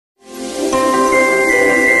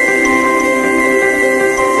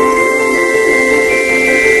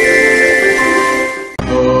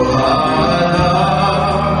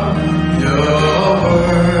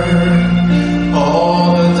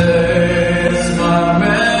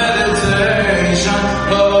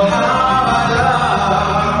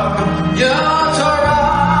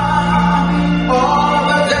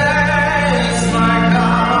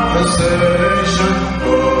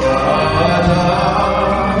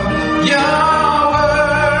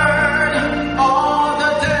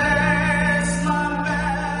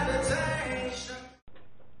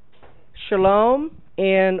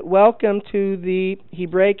welcome to the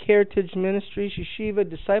Hebraic Heritage Ministries Yeshiva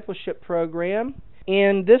Discipleship Program.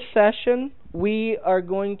 In this session, we are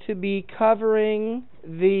going to be covering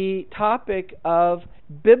the topic of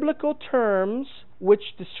biblical terms which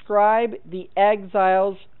describe the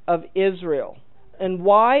exiles of Israel. And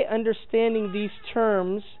why understanding these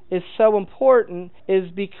terms is so important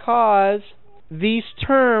is because these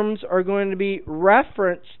terms are going to be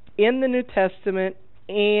referenced in the New Testament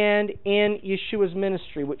and in Yeshua's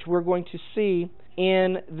ministry, which we're going to see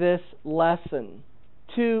in this lesson.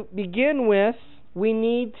 To begin with, we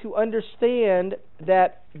need to understand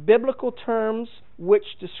that biblical terms which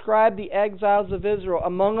describe the exiles of Israel,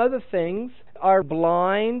 among other things, are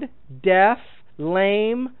blind, deaf,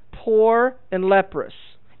 lame, poor, and leprous.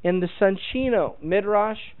 In the Sanchino,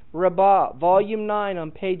 Midrash Rabbah, Volume 9,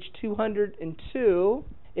 on page 202,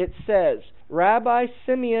 it says, Rabbi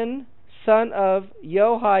Simeon, son of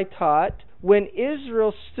Yohai, taught, when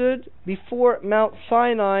Israel stood before Mount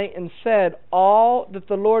Sinai and said, all that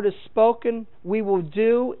the Lord has spoken we will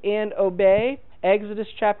do and obey, Exodus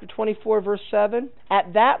chapter 24, verse 7,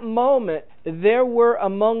 at that moment there were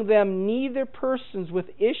among them neither persons with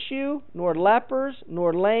issue, nor lepers,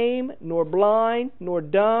 nor lame, nor blind, nor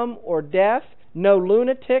dumb, or deaf, no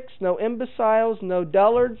lunatics, no imbeciles, no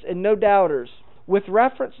dullards, and no doubters. With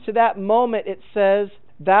reference to that moment, it says,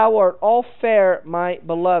 Thou art all fair, my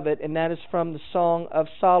beloved, and that is from the Song of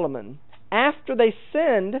Solomon. After they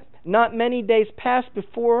sinned, not many days passed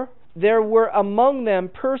before there were among them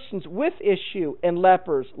persons with issue, and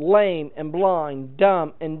lepers, lame and blind,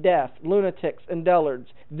 dumb and deaf, lunatics and dullards.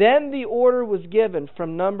 Then the order was given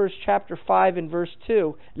from Numbers chapter 5 and verse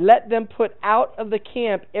 2, let them put out of the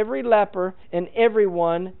camp every leper and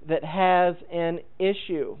everyone that has an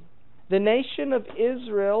issue. The nation of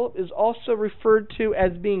Israel is also referred to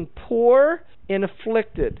as being poor and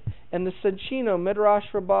afflicted. In the Sanchino, Midrash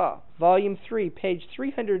Rabbah, Volume 3, page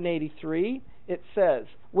 383, it says,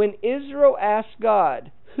 when Israel asked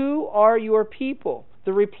God, who are your people?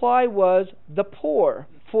 The reply was, the poor.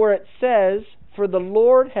 For it says, for the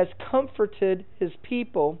Lord has comforted his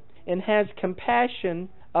people and has compassion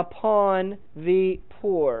upon the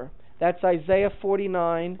poor. That's Isaiah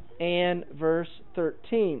 49 and verse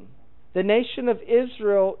 13. The nation of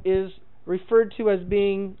Israel is referred to as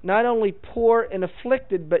being not only poor and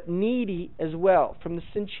afflicted, but needy as well. From the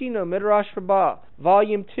Sinchino, Midrash Rabbah,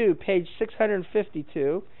 Volume 2, page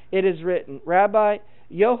 652, it is written, Rabbi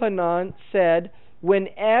Yohanan said,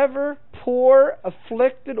 whenever poor,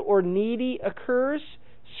 afflicted, or needy occurs,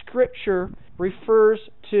 Scripture refers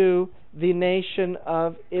to the nation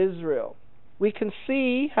of Israel. We can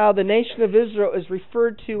see how the nation of Israel is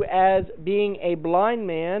referred to as being a blind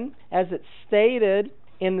man, as it's stated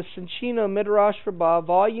in the Sanchino Midrash Rabbah,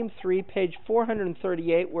 Volume 3, page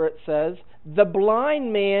 438, where it says, the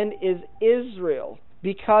blind man is Israel,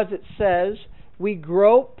 because it says, we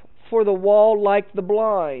grope for the wall like the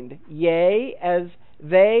blind. Yea, as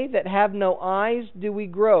they that have no eyes do we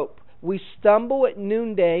grope. We stumble at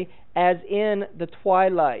noonday as in the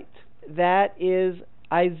twilight. That is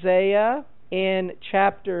Isaiah in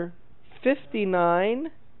chapter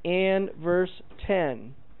 59 and verse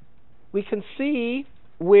 10. We can see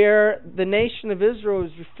where the nation of Israel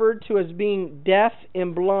is referred to as being deaf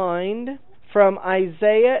and blind from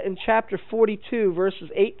Isaiah in chapter 42, verses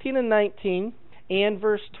 18 and 19, and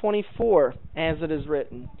verse 24, as it is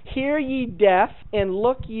written, hear ye deaf, and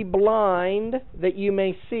look ye blind, that you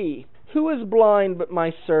may see. Who is blind but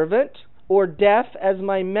my servant, or deaf as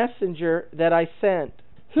my messenger that I sent?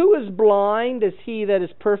 Who is blind as he that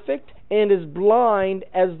is perfect, and is blind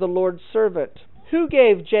as the Lord's servant? Who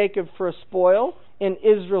gave Jacob for a spoil, and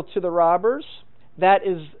Israel to the robbers? That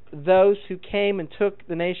is those who came and took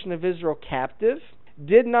the nation of Israel captive.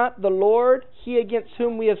 Did not the Lord, he against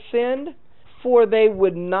whom we have sinned? For they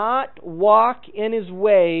would not walk in his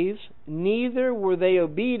ways, neither were they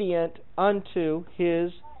obedient unto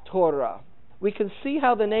his Torah. We can see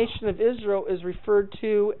how the nation of Israel is referred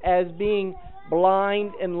to as being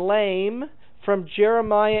blind and lame from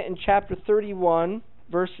Jeremiah in chapter 31,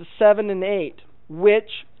 verses 7 and 8, which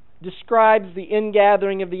describes the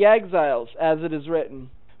ingathering of the exiles, as it is written.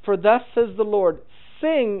 For thus says the Lord,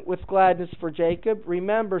 sing with gladness for Jacob.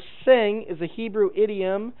 Remember, sing is a Hebrew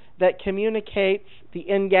idiom that communicates the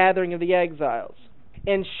ingathering of the exiles.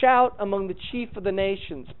 And shout among the chief of the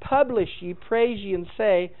nations. Publish ye, praise ye, and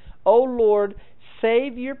say, O Lord,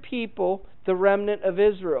 save your people, the remnant of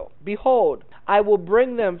Israel. Behold, I will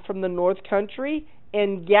bring them from the north country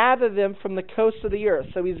and gather them from the coasts of the earth.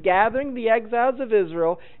 So he's gathering the exiles of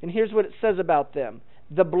Israel, and here's what it says about them.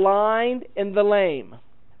 The blind and the lame,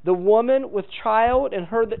 The woman with child and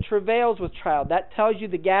her that travails with child. That tells you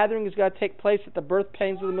the gathering is going to take place at the birth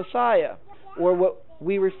pains of the Messiah, or what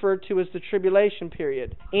we refer to as the tribulation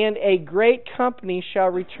period. And a great company shall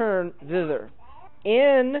return thither.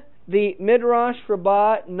 In the Midrash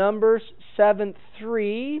Rabbah, Numbers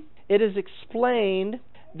 7:3, it is explained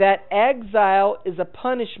that exile is a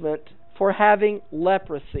punishment for having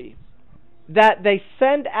leprosy. That they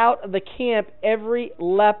send out of the camp every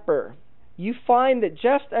leper. You find that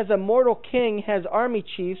just as a mortal king has army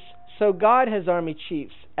chiefs, so God has army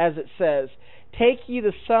chiefs, as it says, take ye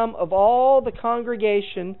the sum of all the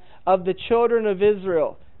congregation of the children of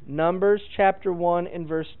Israel. Numbers chapter 1 and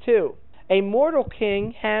verse 2. A mortal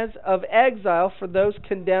king has of exile for those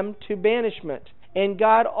condemned to banishment. And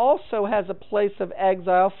God also has a place of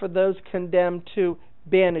exile for those condemned to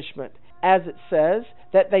banishment. As it says,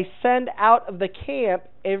 that they send out of the camp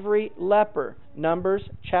every leper. Numbers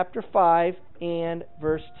chapter 5 and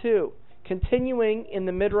verse 2. Continuing in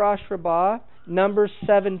the Midrash Rabbah, Numbers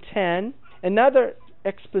 7:10, another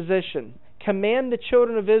exposition. Command the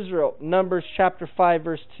children of Israel. Numbers chapter 5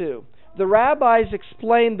 verse 2. The rabbis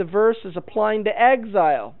explained the verse as applying to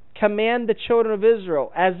exile. Command the children of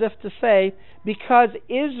Israel, as if to say, because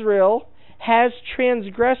Israel has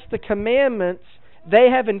transgressed the commandments, they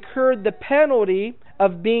have incurred the penalty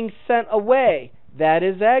of being sent away. That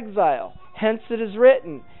is exile. Hence it is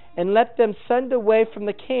written, and let them send away from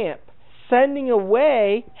the camp. Sending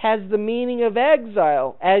away has the meaning of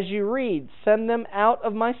exile, as you read, send them out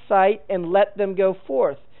of my sight and let them go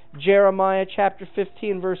forth. Jeremiah chapter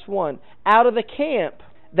 15 verse 1. Out of the camp,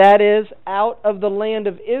 that is, out of the land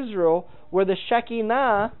of Israel, where the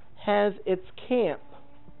Shekinah has its camp.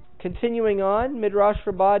 Continuing on, Midrash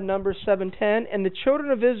Rabbah, Numbers 7:10, and the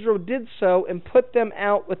children of Israel did so and put them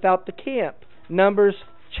out without the camp. Numbers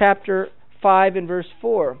chapter 5 and verse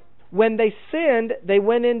 4. When they sinned, they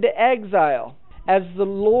went into exile. As the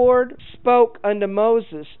Lord spoke unto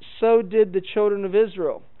Moses, so did the children of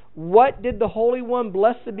Israel. What did the Holy One,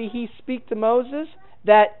 blessed be He, speak to Moses?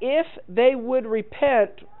 That if they would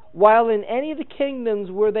repent while in any of the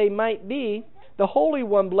kingdoms where they might be, the Holy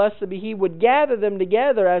One, blessed be He, would gather them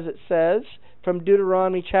together, as it says, from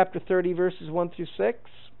Deuteronomy chapter 30, verses 1 through 6.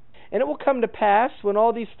 And it will come to pass, when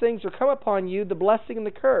all these things are come upon you, the blessing and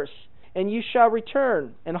the curse, and you shall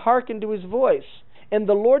return, and hearken to His voice. And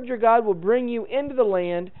the Lord your God will bring you into the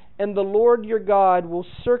land, and the Lord your God will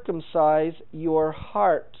circumcise your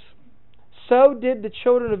heart. So did the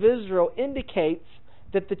children of Israel indicates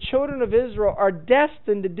that the children of Israel are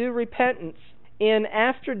destined to do repentance in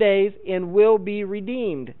after days and will be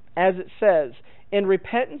redeemed, as it says, in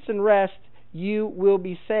repentance and rest you will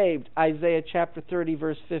be saved, Isaiah chapter 30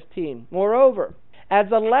 verse 15. Moreover, as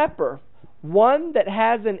a leper, one that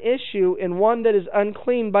has an issue and one that is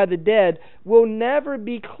unclean by the dead will never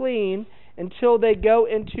be clean until they go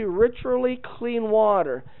into ritually clean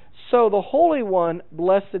water. So the Holy One,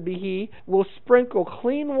 blessed be He, will sprinkle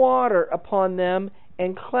clean water upon them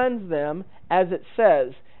and cleanse them, as it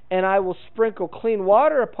says, and I will sprinkle clean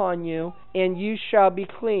water upon you, and you shall be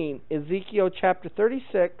clean. Ezekiel chapter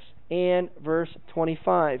 36 and verse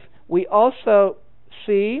 25. We also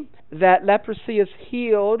see that leprosy is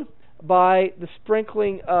healed by the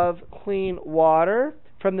sprinkling of clean water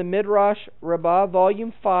from the Midrash Rabbah,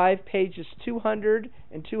 volume 5, pages 200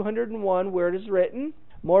 and 201, where it is written,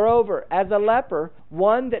 moreover, as a leper,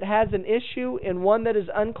 one that has an issue and one that is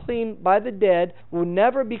unclean by the dead will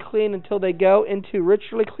never be clean until they go into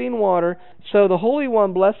ritually clean water. So the Holy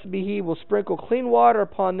One, blessed be He, will sprinkle clean water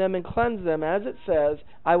upon them and cleanse them, as it says,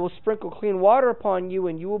 I will sprinkle clean water upon you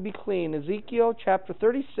and you will be clean. Ezekiel chapter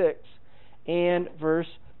 36 and verse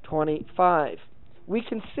 25. We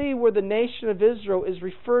can see where the nation of Israel is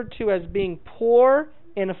referred to as being poor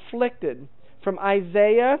and afflicted from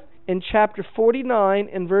Isaiah in chapter 49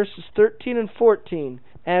 and verses 13 and 14,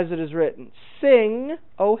 as it is written, sing,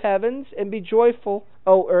 O heavens, and be joyful,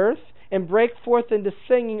 O earth, and break forth into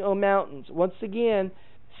singing, O mountains. Once again,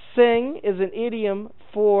 sing is an idiom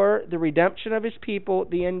for the redemption of His people,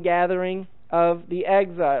 the ingathering of the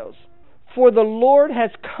exiles. For the Lord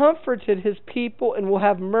has comforted His people and will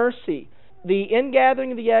have mercy. The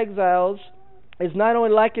ingathering of the exiles is not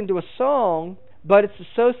only likened to a song, but it's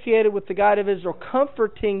associated with the God of Israel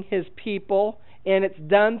comforting His people, and it's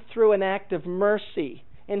done through an act of mercy.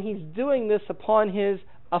 And He's doing this upon His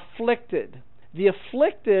afflicted. The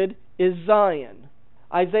afflicted is Zion.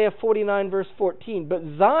 Isaiah 49 verse 14. But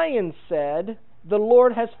Zion said, the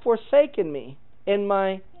Lord has forsaken me, and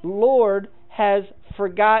my Lord has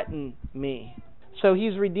forgotten me. So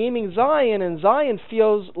He's redeeming Zion, and Zion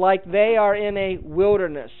feels like they are in a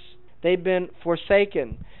wilderness. They've been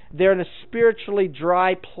forsaken. They're in a spiritually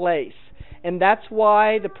dry place. And that's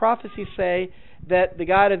why the prophecies say that the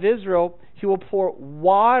God of Israel, He will pour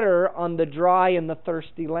water on the dry and the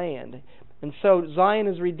thirsty land. And so Zion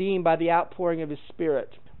is redeemed by the outpouring of His Spirit.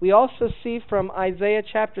 We also see from Isaiah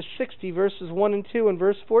chapter 60, verses 1 and 2 and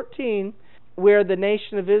verse 14, where the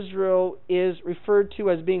nation of Israel is referred to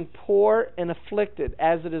as being poor and afflicted,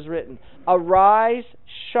 as it is written, "Arise,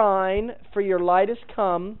 shine, for your light is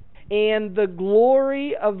come, and the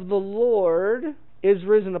glory of the Lord is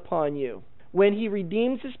risen upon you." When He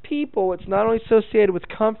redeems His people, it's not only associated with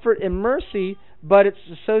comfort and mercy, but it's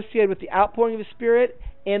associated with the outpouring of His Spirit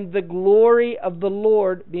and the glory of the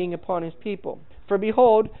Lord being upon His people. For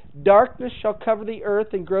behold, darkness shall cover the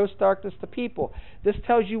earth, and gross darkness the people. This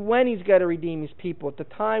tells you when He's got to redeem His people. At the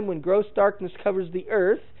time when gross darkness covers the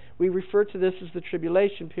earth, we refer to this as the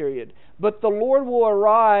tribulation period. But the Lord will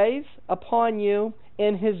arise upon you,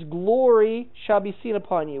 and His glory shall be seen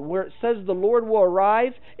upon you. Where it says the Lord will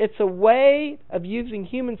arise, it's a way of using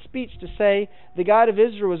human speech to say the God of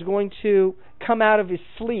Israel is going to come out of His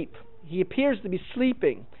sleep. He appears to be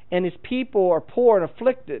sleeping, and His people are poor and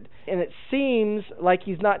afflicted, and it seems like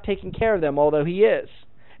He's not taking care of them, although He is.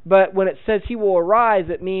 But when it says He will arise,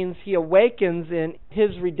 it means He awakens and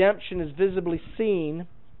His redemption is visibly seen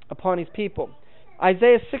upon His people.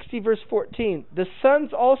 Isaiah 60 verse 14, "The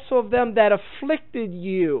sons also of them that afflicted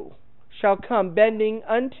you shall come bending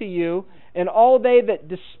unto you, and all they that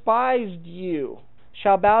despised you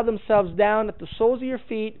shall bow themselves down at the soles of your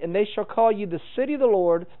feet, and they shall call you the city of the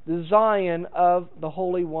Lord, the Zion of the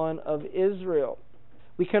Holy One of Israel."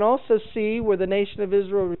 We can also see where the nation of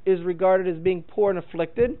Israel is regarded as being poor and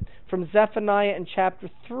afflicted from Zephaniah in chapter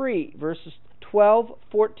 3, verses 12,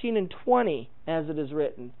 14, and 20, as it is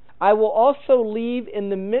written. "I will also leave in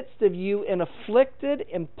the midst of you an afflicted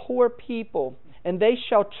and poor people, and they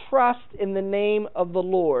shall trust in the name of the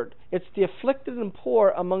Lord." It's the afflicted and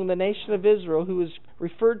poor among the nation of Israel, who is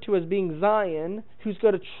referred to as being Zion, who's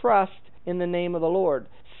going to trust in the name of the Lord.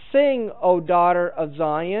 "Sing, O daughter of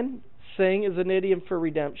Zion." Sing is an idiom for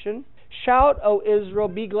redemption. "Shout, O Israel,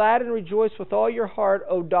 be glad and rejoice with all your heart,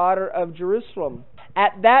 O daughter of Jerusalem.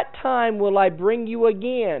 At that time will I bring you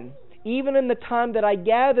again, even in the time that I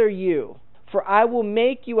gather you. For I will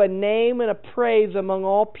make you a name and a praise among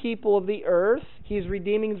all people of the earth." He's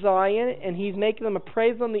redeeming Zion, and He's making them a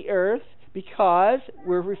praise on the earth, because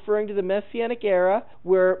we're referring to the Messianic era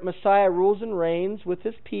where Messiah rules and reigns with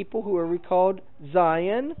His people who are recalled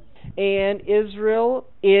Zion, and Israel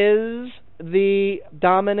is the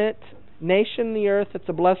dominant nation in the earth that's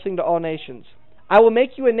a blessing to all nations. "I will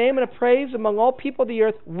make you a name and a praise among all people of the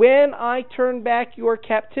earth when I turn back your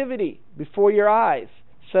captivity before your eyes,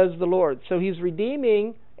 says the Lord." So He's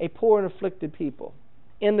redeeming a poor and afflicted people.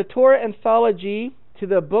 In the Torah Anthology to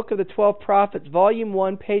the Book of the 12 Prophets, Volume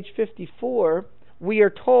 1, page 54, we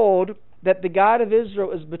are told that the God of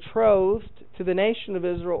Israel is betrothed to the nation of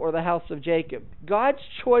Israel, or the house of Jacob. God's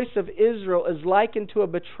choice of Israel is likened to a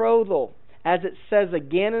betrothal, as it says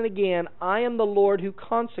again and again, "I am the Lord who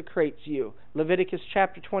consecrates you." Leviticus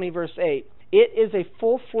chapter 20, verse 8. It is a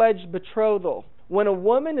full-fledged betrothal. When a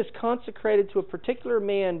woman is consecrated to a particular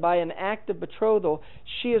man by an act of betrothal,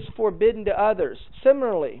 she is forbidden to others.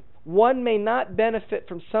 Similarly, one may not benefit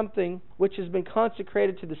from something which has been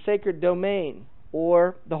consecrated to the sacred domain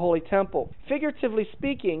or the holy temple. Figuratively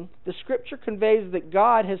speaking, the Scripture conveys that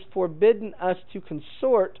God has forbidden us to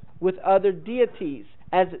consort with other deities,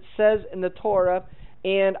 as it says in the Torah,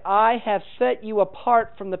 "And I have set you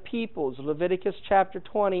apart from the peoples," Leviticus chapter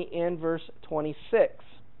 20 and verse 26.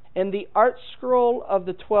 In the Art Scroll of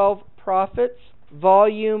the 12 Prophets,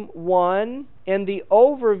 Volume 1, in the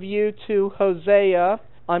overview to Hosea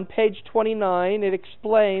on page 29, it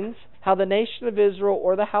explains how the nation of Israel,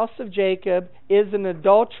 or the house of Jacob, is an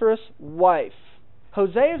adulterous wife.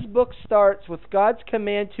 Hosea's book starts with God's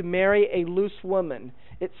command to marry a loose woman.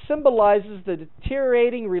 It symbolizes the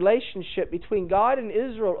deteriorating relationship between God and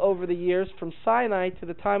Israel over the years from Sinai to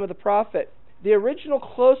the time of the prophet. The original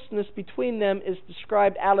closeness between them is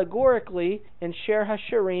described allegorically in Shir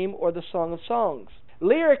HaShirim, or the Song of Songs.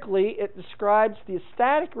 Lyrically, it describes the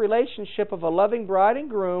ecstatic relationship of a loving bride and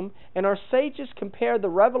groom, and our sages compare the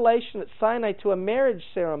revelation at Sinai to a marriage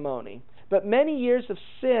ceremony. But many years of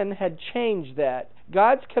sin had changed that.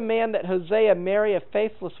 God's command that Hosea marry a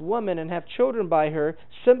faithless woman and have children by her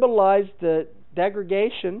symbolized the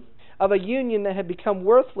degradation of a union that had become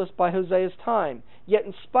worthless by Hosea's time. Yet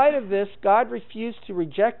in spite of this, God refused to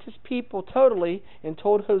reject His people totally and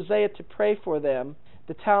told Hosea to pray for them.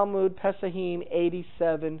 The Talmud, Pesahim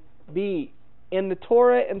 87b. In the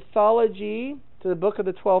Torah Anthology to the Book of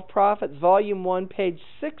the 12 Prophets, Volume 1, page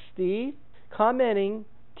 60, commenting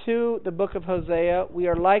to the book of Hosea, we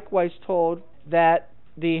are likewise told that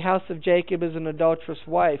the house of Jacob is an adulterous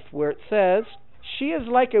wife, where it says, "She is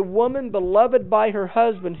like a woman beloved by her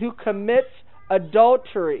husband who commits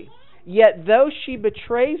adultery. Yet though she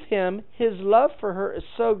betrays him, his love for her is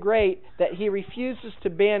so great that he refuses to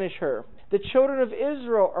banish her. The children of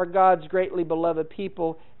Israel are God's greatly beloved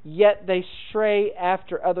people, yet they stray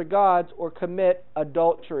after other gods or commit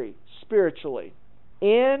adultery," spiritually.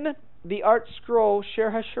 In the art scroll Shir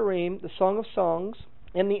HaShirim, the Song of Songs,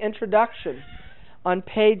 in the introduction on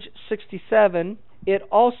page 67, it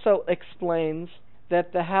also explains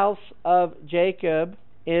that the house of Jacob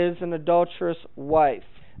is an adulterous wife.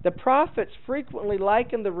 The prophets frequently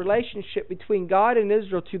liken the relationship between God and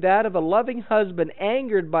Israel to that of a loving husband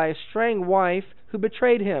angered by a straying wife who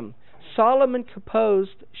betrayed him. Solomon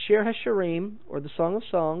composed Shir HaShirim, or the Song of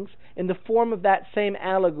Songs, in the form of that same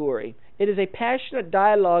allegory. It is a passionate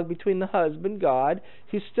dialogue between the husband, God,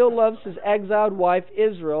 who still loves his exiled wife,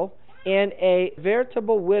 Israel, and a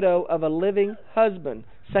veritable widow of a living husband,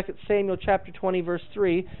 2 Samuel chapter 20, verse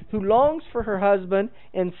 3, who longs for her husband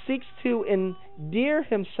and seeks to endear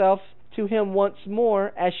himself to him once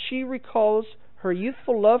more as she recalls her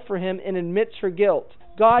youthful love for him and admits her guilt.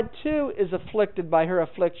 God, too, is afflicted by her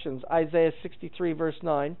afflictions, Isaiah 63, verse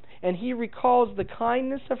 9, and he recalls the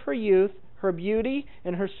kindness of her youth, her beauty,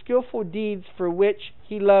 and her skillful deeds for which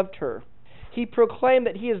he loved her. He proclaimed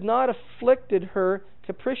that he has not afflicted her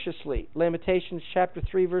capriciously, Lamentations chapter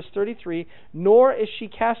 3, verse 33, nor is she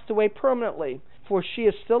cast away permanently, for she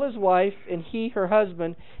is still his wife, and he her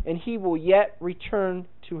husband, and he will yet return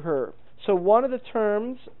to her. So one of the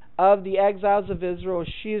terms of the exiles of Israel is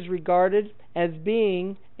she is regarded as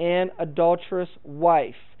being an adulterous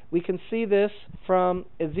wife. We can see this from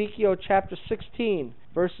Ezekiel chapter 16,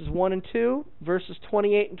 verses 1 and 2, verses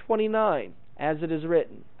 28 and 29. As it is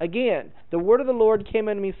written, "Again, the word of the Lord came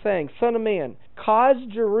unto me, saying, Son of man, cause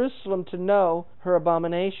Jerusalem to know her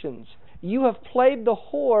abominations. You have played the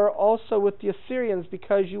whore also with the Assyrians,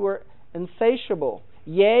 because you were insatiable.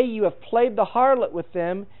 Yea, you have played the harlot with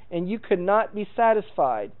them, and you could not be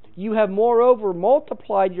satisfied. You have moreover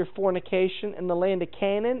multiplied your fornication in the land of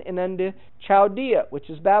Canaan and unto Chaldea,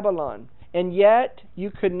 which is Babylon, and yet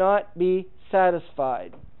you could not be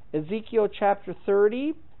satisfied." Ezekiel chapter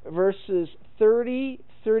 30, verses 30,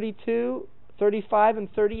 32, 35,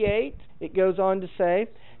 and 38, it goes on to say,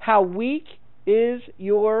 "How weak is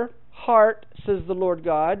your heart, says the Lord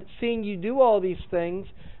God, seeing you do all these things,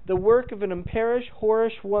 the work of an imperish,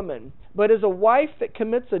 whorish woman. But as a wife that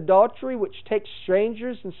commits adultery, which takes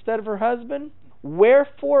strangers instead of her husband?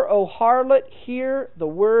 Wherefore, O harlot, hear the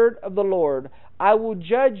word of the Lord. I will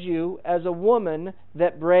judge you as a woman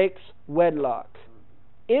that breaks wedlock."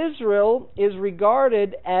 Israel is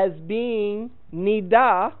regarded as being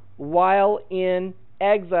nidah while in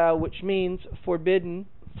exile, which means forbidden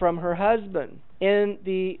from her husband. In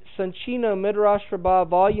the Sanchino Midrash Rabbah,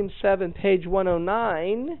 volume 7, page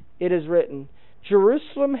 109, it is written,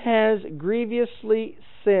 "Jerusalem has grievously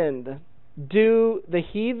sinned. Do the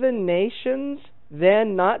heathen nations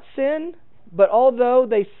then not sin? But although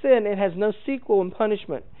they sin, it has no sequel in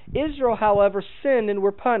punishment. Israel, however, sinned and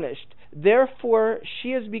were punished. Therefore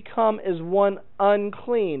she has become as one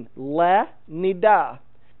unclean, le nidah.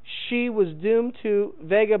 She was doomed to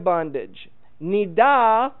vagabondage."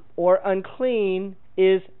 Nidah, or unclean,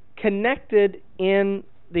 is connected in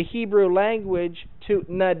the Hebrew language to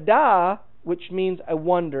nadah, which means a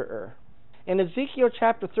wanderer. In Ezekiel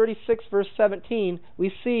chapter 36, verse 17, we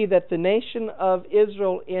see that the nation of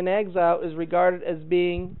Israel in exile is regarded as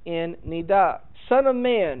being in nidah. "Son of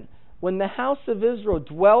man, when the house of Israel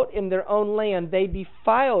dwelt in their own land, they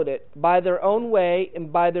defiled it by their own way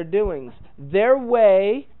and by their doings. Their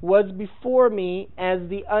way was before me as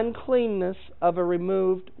the uncleanness of a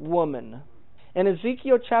removed woman." In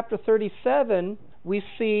Ezekiel chapter 37, we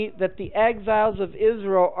see that the exiles of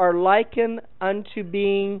Israel are likened unto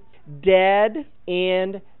being dead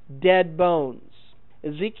and dead bones.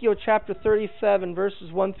 Ezekiel chapter 37,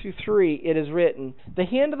 verses 1 through 3, it is written, "The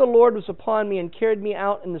hand of the Lord was upon me, and carried me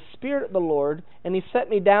out in the spirit of the Lord, and he set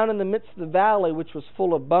me down in the midst of the valley, which was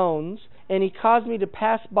full of bones, and he caused me to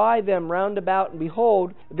pass by them round about, and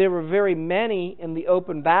behold, there were very many in the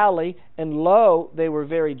open valley, and lo, they were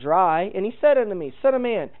very dry. And he said unto me, Son of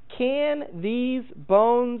man, can these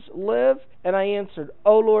bones live? And I answered,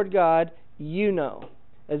 O Lord God, you know."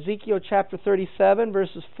 Ezekiel chapter 37,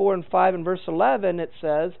 verses 4 and 5 and verse 11, it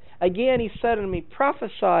says, "Again he said unto me,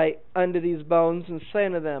 Prophesy unto these bones, and say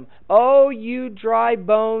unto them, O you dry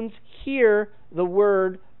bones, hear the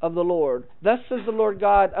word of the Lord. Thus says the Lord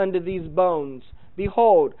God unto these bones,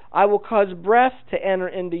 Behold, I will cause breath to enter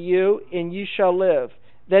into you, and you shall live.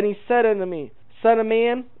 Then he said unto me, Son of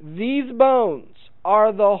man, these bones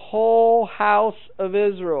are the whole house of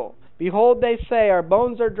Israel. Behold, they say, our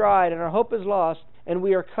bones are dried, and our hope is lost, and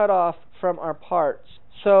we are cut off from our parts.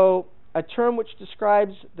 So, a term which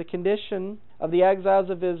describes the condition of the exiles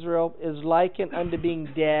of Israel is likened unto being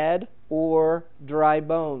dead or dry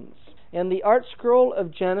bones. In the Art Scroll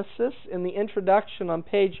of Genesis, in the introduction on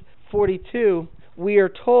page 42, we are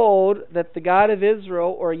told that the God of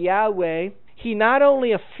Israel, or Yahweh, He not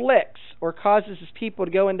only afflicts or causes His people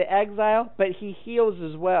to go into exile, but He heals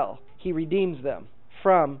as well. He redeems them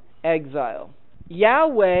from exile.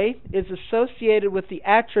 Yahweh is associated with the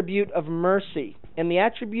attribute of mercy, and the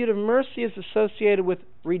attribute of mercy is associated with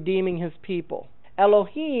redeeming His people.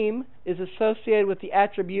 Elohim is associated with the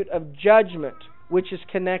attribute of judgment, which is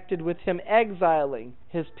connected with Him exiling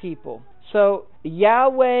His people. So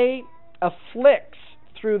Yahweh afflicts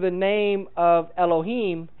through the name of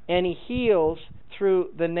Elohim, and He heals through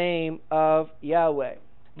the name of Yahweh.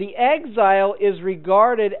 The exile is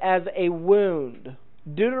regarded as a wound.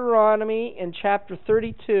 Deuteronomy in chapter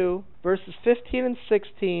 32, verses 15 and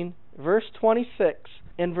 16, verse 26,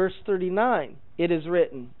 and verse 39, it is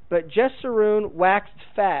written, But Jeshurun waxed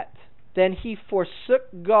fat, then he forsook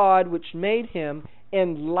God which made him,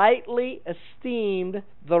 and lightly esteemed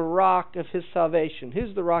the rock of his salvation.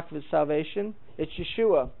 Who's the rock of his salvation? It's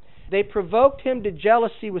Yeshua. They provoked him to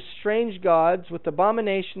jealousy with strange gods, with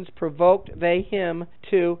abominations provoked they him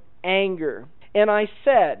to anger. And I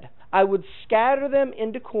said, I would scatter them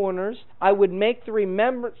into corners, I would make the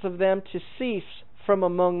remembrance of them to cease from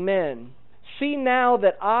among men. See now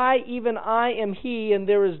that I, even I, am He, and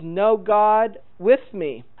there is no God with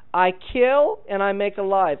me. I kill, and I make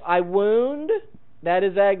alive. I wound, that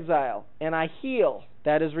is exile, and I heal,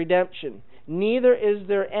 that is redemption. Neither is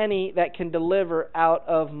there any that can deliver out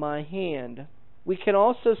of my hand. We can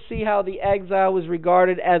also see how the exile was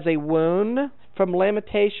regarded as a wound from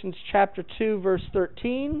Lamentations chapter 2, verse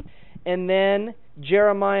 13, and then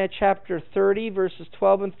Jeremiah chapter 30, verses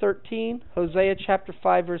 12 and 13, Hosea chapter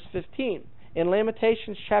 5, verse 15. In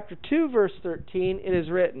Lamentations chapter 2, verse 13, it is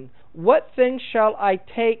written, What thing shall I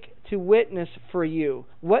take to witness for you?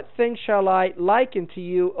 What thing shall I liken to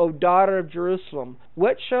you, O daughter of Jerusalem?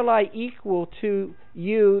 What shall I equal to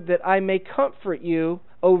you that I may comfort you,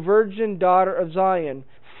 O virgin daughter of Zion?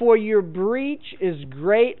 For your breach is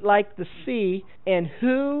great like the sea, and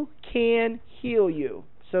who can heal you?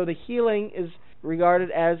 So the healing is regarded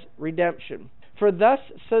as redemption. For thus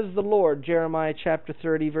says the Lord, Jeremiah chapter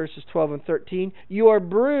 30, verses 12 and 13, Your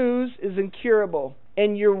bruise is incurable,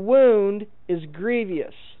 and your wound is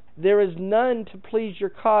grievous. There is none to please your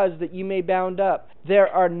cause that you may bound up. There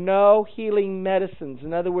are no healing medicines.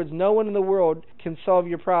 In other words, no one in the world can solve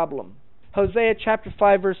your problem. Hosea chapter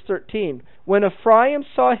 5, verse 13, When Ephraim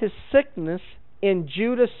saw his sickness, and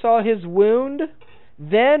Judah saw his wound,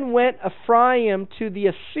 then went Ephraim to the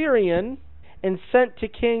Assyrian, and sent to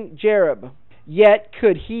King Jareb. Yet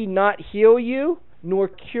could he not heal you, nor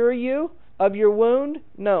cure you of your wound?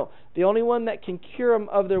 No. The only one that can cure them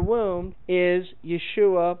of their wound is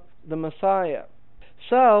Yeshua, the Messiah.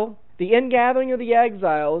 So, the ingathering of the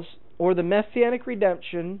exiles, or the Messianic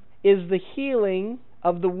redemption, is the healing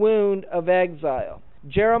of the wound of exile.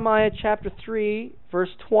 Jeremiah chapter 3, verse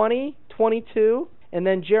 20, 22, and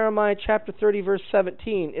then Jeremiah chapter 30, verse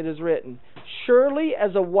 17, it is written, Surely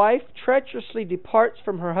as a wife treacherously departs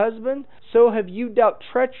from her husband, so have you dealt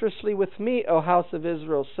treacherously with me, O house of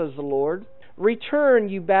Israel, says the Lord. Return,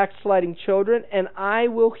 you backsliding children, and I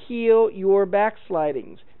will heal your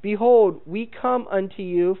backslidings. Behold, we come unto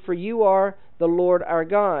you, for you are the Lord our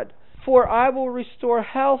God. For I will restore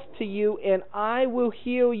health to you, and I will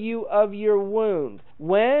heal you of your wound.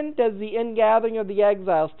 When does the ingathering of the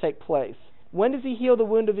exiles take place? When does He heal the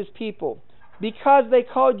wound of His people? Because they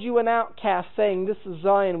called you an outcast, saying, This is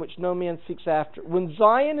Zion, which no man seeks after. When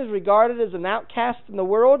Zion is regarded as an outcast in the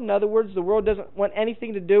world, in other words, the world doesn't want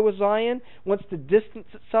anything to do with Zion, wants to distance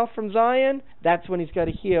itself from Zion, that's when He's got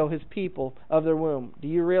to heal His people of their wound. Do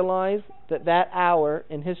you realize that that hour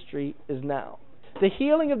in history is now? The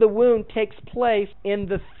healing of the wound takes place in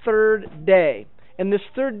the third day. And this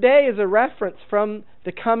third day is a reference from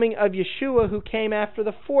the coming of Yeshua, who came after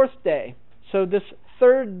the fourth day. So this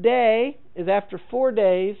third day is after 4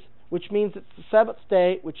 days, which means it's the seventh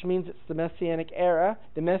day, which means it's the Messianic era.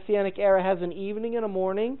 The Messianic era has an evening and a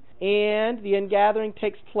morning, and the ingathering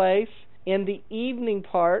takes place in the evening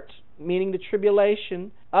part, meaning the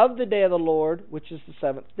tribulation of the day of the Lord, which is the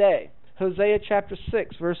seventh day. Hosea chapter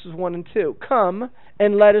 6, verses 1 and 2. Come,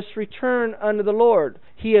 and let us return unto the Lord.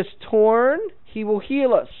 He has torn, He will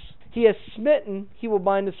heal us. He has smitten, He will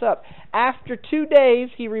bind us up. After 2 days,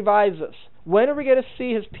 He revives us. When are we going to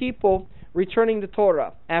see His people returning to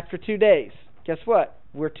Torah? After 2 days. Guess what?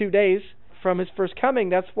 We're 2 days from His first coming.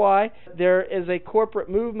 That's why there is a corporate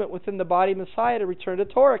movement within the body of Messiah to return to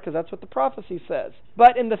Torah, because that's what the prophecy says.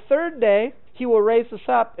 But in the third day, He will raise us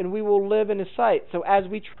up and we will live in His sight. So as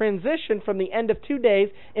we transition from the end of 2 days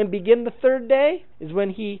and begin the third day is when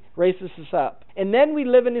He raises us up. And then we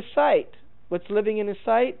live in His sight. What's living in His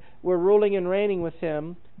sight? We're ruling and reigning with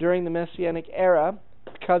Him during the Messianic era,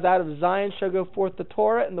 because out of Zion shall go forth the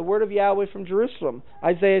Torah and the word of Yahweh from Jerusalem.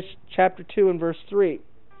 Isaiah chapter 2 and verse 3.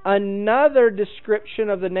 Another description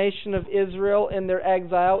of the nation of Israel in their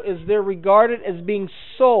exile is they're regarded as being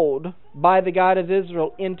sold by the God of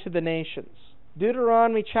Israel into the nations.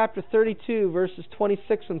 Deuteronomy chapter 32 verses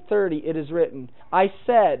 26 and 30, it is written, I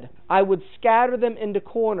said, I would scatter them into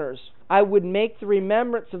corners. I would make the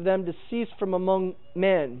remembrance of them to cease from among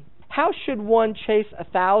men. How should one chase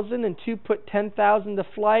 1,000 and two put 10,000 to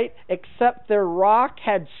flight, except their rock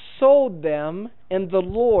had sold them and the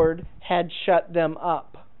Lord had shut them up?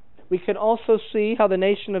 We can also see how the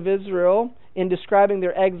nation of Israel, in describing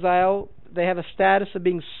their exile, they have a status of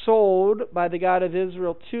being sold by the God of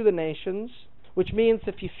Israel to the nations, which means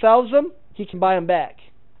if He sells them, He can buy them back.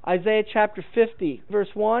 Isaiah chapter 50, verse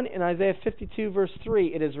 1, and Isaiah 52, verse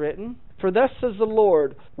 3, it is written, For thus says the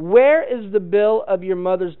Lord, Where is the bill of your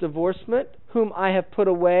mother's divorcement, whom I have put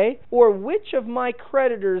away? Or which of my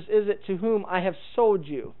creditors is it to whom I have sold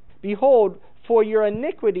you? Behold, for your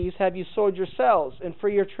iniquities have you sold yourselves, and for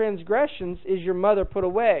your transgressions is your mother put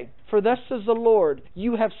away. For thus says the Lord,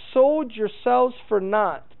 You have sold yourselves for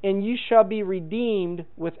naught, and you shall be redeemed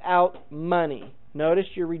without money. Notice,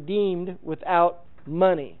 you're redeemed without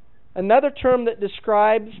money. Another term that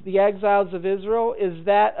describes the exiles of Israel is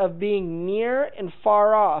that of being near and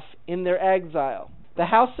far off in their exile. The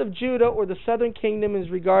house of Judah, or the southern kingdom,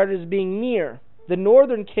 is regarded as being near. The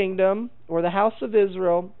northern kingdom, or the house of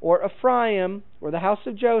Israel, or Ephraim, or the house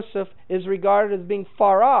of Joseph, is regarded as being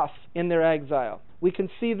far off in their exile. We can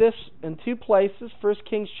see this in two places, 1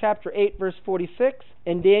 Kings chapter 8, verse 46,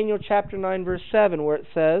 and Daniel chapter 9, verse 7, where it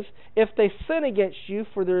says, If they sin against you,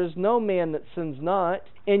 for there is no man that sins not,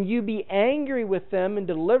 and you be angry with them, and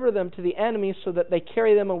deliver them to the enemy, so that they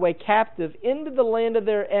carry them away captive into the land of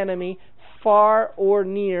their enemy, far or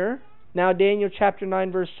near. Now Daniel chapter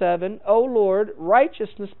 9 verse 7, O Lord,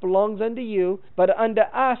 righteousness belongs unto you, but unto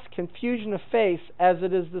us confusion of face, as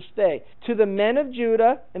it is this day. To the men of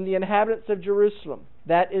Judah and the inhabitants of Jerusalem,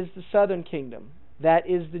 that is the southern kingdom, that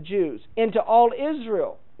is the Jews, and to all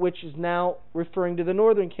Israel, which is now referring to the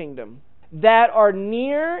northern kingdom, that are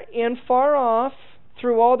near and far off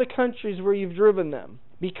through all the countries where you've driven them,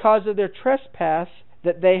 because of their trespass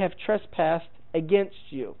that they have trespassed against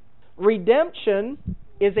you. Redemption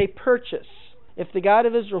is a purchase. If the God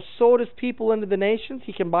of Israel sold His people into the nations,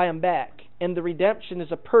 He can buy them back. And the redemption is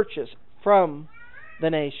a purchase from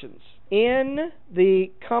the nations. In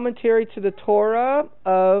the commentary to the Torah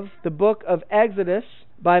of the book of Exodus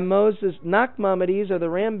by Moses Nachmanides, or the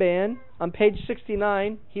Ramban, on page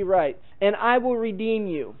 69, he writes, And I will redeem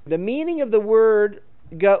you. The meaning of the word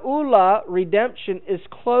Geula, redemption, is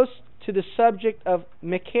close to the subject of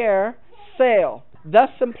Meker, sale, thus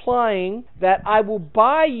implying that I will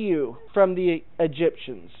buy you from the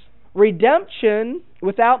Egyptians. Redemption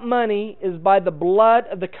without money is by the blood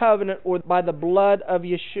of the covenant, or by the blood of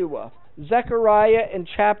Yeshua. Zechariah in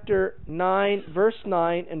chapter 9, verse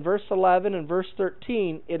 9, and verse 11 and verse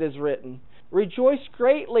 13, it is written, Rejoice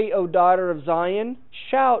greatly, O daughter of Zion.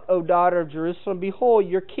 Shout, O daughter of Jerusalem. Behold,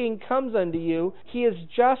 your king comes unto you. He is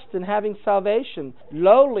just and having salvation,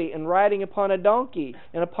 lowly and riding upon a donkey,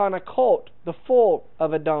 and upon a colt, the foal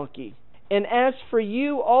of a donkey. And as for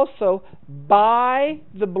you also, by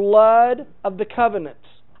the blood of the covenant,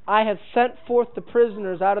 I have sent forth the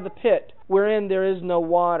prisoners out of the pit, wherein there is no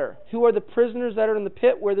water. Who are the prisoners that are in the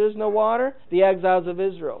pit where there is no water? The exiles of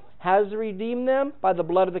Israel. Has He redeemed them? By the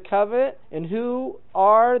blood of the covenant. And who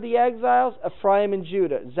are the exiles? Ephraim and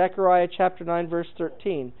Judah. Zechariah chapter 9 verse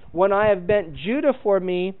 13. When I have bent Judah for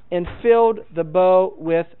me and filled the bow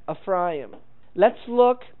with Ephraim. Let's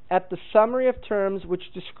look at the summary of terms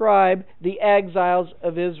which describe the exiles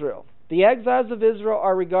of Israel. The exiles of Israel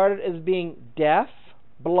are regarded as being deaf,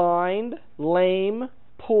 blind, lame,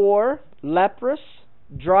 poor, leprous,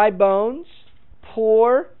 dry bones,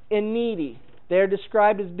 poor, and needy. They are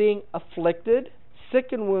described as being afflicted, sick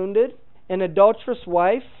and wounded, an adulterous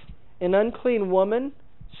wife, an unclean woman,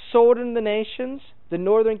 sold in the nations. The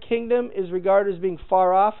northern kingdom is regarded as being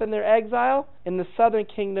far off in their exile, and the southern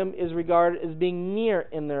kingdom is regarded as being near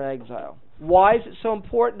in their exile. Why is it so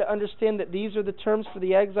important to understand that these are the terms for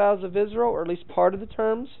the exiles of Israel, or at least part of the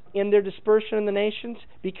terms, in their dispersion in the nations?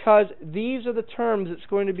 Because these are the terms that's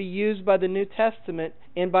going to be used by the New Testament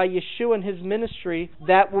and by Yeshua and His ministry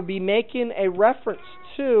that will be making a reference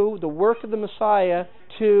to the work of the Messiah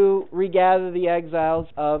to regather the exiles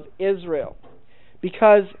of Israel.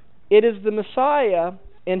 Because it is the Messiah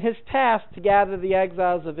and His task to gather the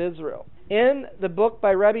exiles of Israel. In the book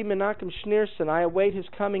by Rabbi Menachem Schneerson, I Await His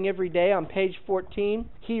Coming Every Day, on page 14,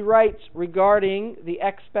 he writes regarding the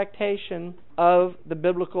expectation of the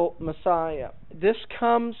biblical Messiah. This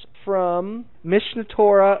comes from Mishnah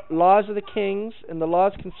Torah, Laws of the Kings, and the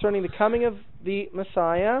laws concerning the coming of the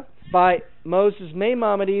Messiah by Moses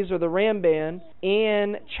Maimonides, or the Ramban,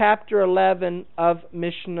 in chapter 11 of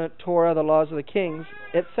Mishnah Torah, the Laws of the Kings.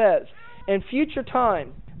 It says, "In future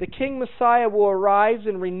time, the King Messiah will arise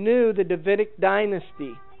and renew the Davidic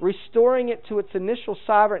dynasty, restoring it to its initial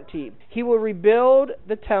sovereignty. He will rebuild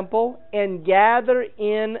the temple and gather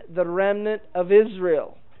in the remnant of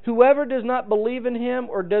Israel. Whoever does not believe in Him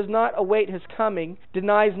or does not await His coming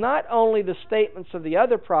denies not only the statements of the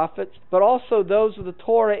other prophets, but also those of the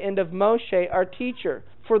Torah and of Moshe, our teacher.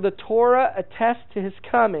 For the Torah attests to His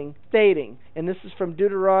coming, stating," and this is from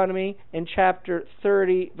Deuteronomy in chapter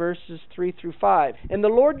 30, verses 3 through 5, "And the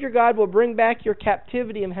Lord your God will bring back your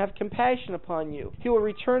captivity and have compassion upon you. He will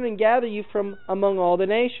return and gather you from among all the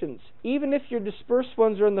nations. Even if your dispersed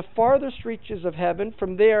ones are in the farthest reaches of heaven,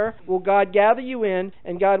 from there will God gather you in,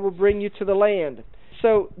 and God will bring you to the land."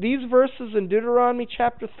 So these verses in Deuteronomy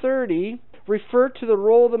chapter 30 refer to the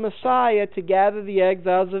role of the Messiah to gather the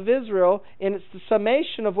exiles of Israel, and it's the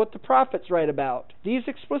summation of what the prophets write about. These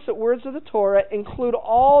explicit words of the Torah include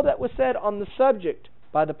all that was said on the subject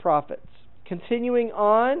by the prophets. Continuing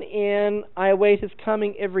on in I Await His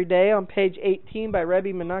Coming Every Day, on page 18 by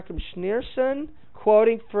Rabbi Menachem Schneerson,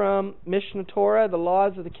 quoting from Mishnah Torah, the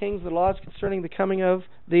Laws of the Kings, the laws concerning the coming of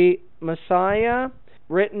the Messiah,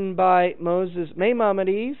 written by Moses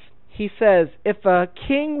Maimonides. He says, "If a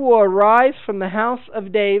king will arise from the house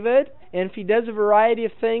of David," and if he does a variety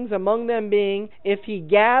of things, among them being, if he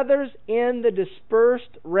gathers in the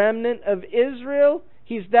dispersed remnant of Israel,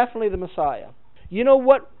 he's definitely the Messiah. You know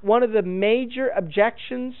what one of the major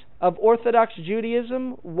objections of Orthodox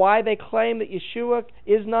Judaism, why they claim that Yeshua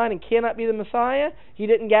is not and cannot be the Messiah? He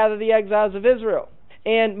didn't gather the exiles of Israel.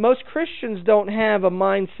 And most Christians don't have a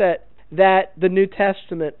mindset that the New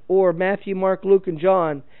Testament or Matthew, Mark, Luke, and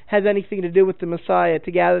John has anything to do with the Messiah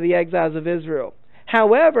to gather the exiles of Israel.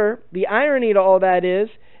 However, the irony to all that is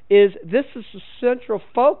this is the central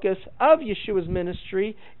focus of Yeshua's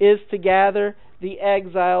ministry, is to gather the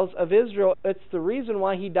exiles of Israel. It's the reason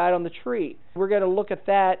why He died on the tree. We're going to look at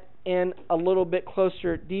that in a little bit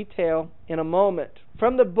closer detail in a moment.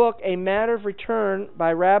 From the book A Matter of Return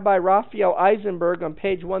by Rabbi Raphael Eisenberg, on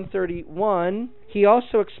page 131, he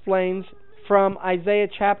also explains from Isaiah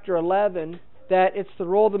chapter 11 that it's the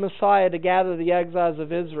role of the Messiah to gather the exiles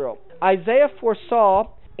of Israel. Isaiah foresaw,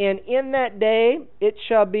 "And in that day it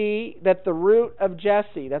shall be that the root of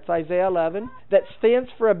Jesse," that's Isaiah 11, "that stands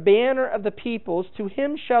for a banner of the peoples, to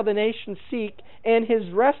him shall the nations seek, and his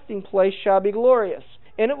resting place shall be glorious.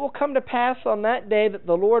 And it will come to pass on that day that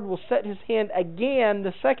the Lord will set His hand again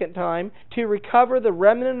the second time to recover the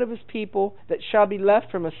remnant of His people that shall be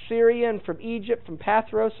left from Assyria and from Egypt, from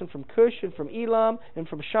Pathros and from Cush and from Elam and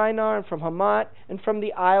from Shinar and from Hamath and from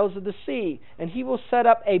the isles of the sea. And He will set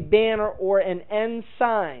up a banner or an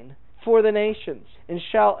ensign for the nations, and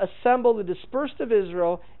shall assemble the dispersed of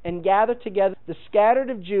Israel and gather together the scattered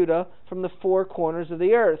of Judah from the four corners of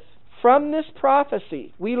the earth." From this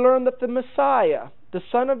prophecy, we learn that the Messiah, the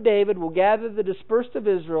son of David, will gather the dispersed of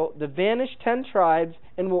Israel, the vanished 10 tribes,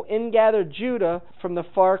 and will ingather Judah from the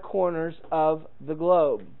far corners of the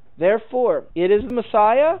globe. Therefore, it is the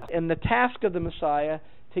Messiah and the task of the Messiah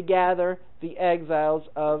to gather the exiles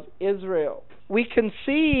of Israel. We can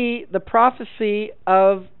see the prophecy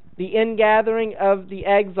of the ingathering of the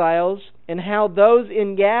exiles and how those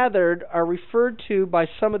ingathered are referred to by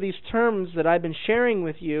some of these terms that I've been sharing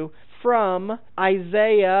with you from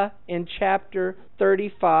Isaiah in chapter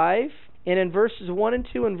 35. And in verses 1 and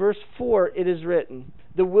 2 and verse 4 it is written,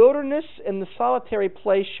 "The wilderness and the solitary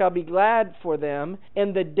place shall be glad for them,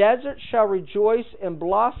 and the desert shall rejoice and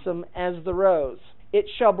blossom as the rose. It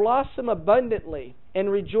shall blossom abundantly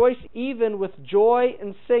and rejoice even with joy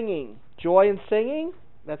and singing." Joy and singing?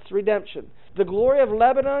 That's redemption. "The glory of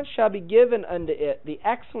Lebanon shall be given unto it, the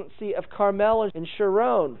excellency of Carmel and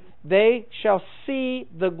Sharon. They shall see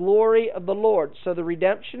the glory of the Lord." So the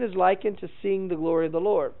redemption is likened to seeing the glory of the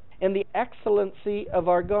Lord. "And the excellency of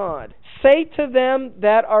our God. Say to them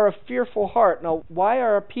that are of fearful heart." Now, why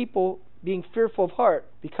are people being fearful of heart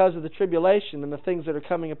because of the tribulation and the things that are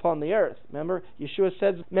coming upon the earth. Remember, Yeshua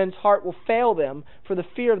says men's heart will fail them for the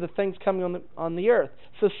fear of the things coming on the earth.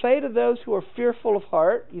 So say to those who are fearful of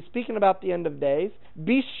heart, he's speaking about the end of days,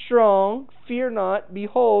 be strong, fear not,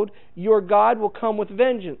 behold, your God will come with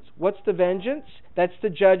vengeance. What's the vengeance? That's the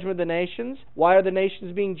judgment of the nations. Why are the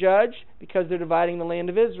nations being judged? Because they're dividing the land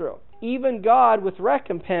of Israel. Even God with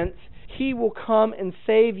recompense, He will come and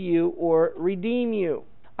save you or redeem you.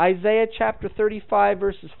 Isaiah chapter 35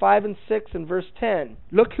 verses 5 and 6 and verse 10.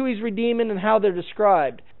 Look who He's redeeming and how they're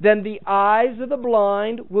described. Then the eyes of the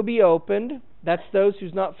blind will be opened. That's those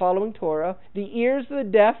who's not following Torah. The ears of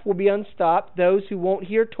the deaf will be unstopped. Those who won't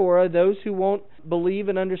hear Torah. Those who won't believe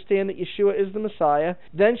and understand that Yeshua is the Messiah.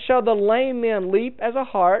 Then shall the lame man leap as a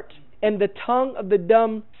hart, and the tongue of the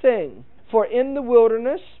dumb sing. For in the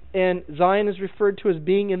wilderness, and Zion is referred to as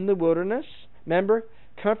being in the wilderness. Remember,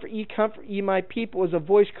 comfort ye my people, is a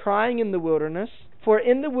voice crying in the wilderness. For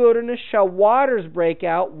in the wilderness shall waters break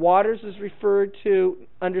out. Waters is referred to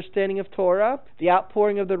understanding of Torah, the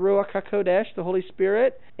outpouring of the Ruach HaKodesh, the Holy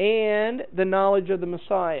Spirit, and the knowledge of the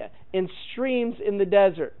Messiah, and streams in the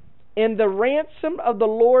desert. And the ransom of the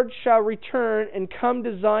Lord shall return and come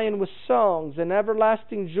to Zion with songs and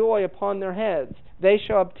everlasting joy upon their heads. They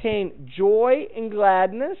shall obtain joy and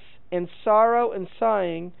gladness, and sorrow and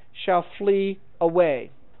sighing shall flee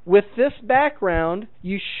away. With this background,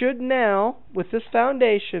 you should now, with this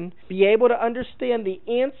foundation, be able to understand the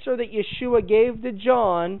answer that Yeshua gave to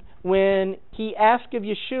John when he asked of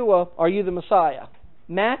Yeshua, are you the Messiah?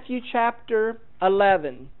 Matthew chapter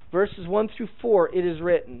 11, verses 1 through 4, it is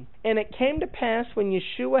written, And it came to pass when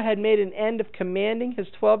Yeshua had made an end of commanding His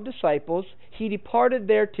 12 disciples, He departed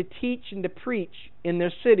there to teach and to preach in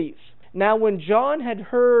their cities. Now when John had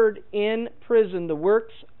heard in prison the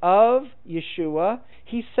works of Yeshua,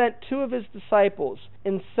 he sent 2 of his disciples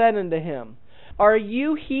and said unto him, Are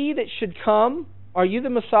you he that should come? Are you the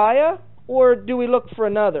Messiah? Or do we look for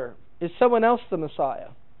another? Is someone else the Messiah?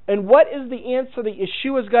 And what is the answer that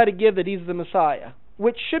Yeshua's got to give that He's the Messiah?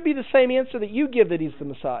 Which should be the same answer that you give that He's the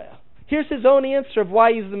Messiah. Here's His own answer of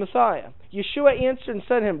why He's the Messiah. Yeshua answered and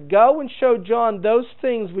said to him, Go and show John those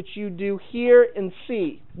things which you do hear and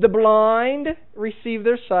see. The blind receive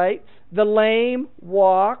their sight, the lame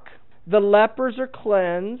walk, the lepers are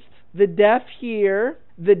cleansed, the deaf hear,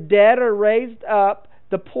 the dead are raised up,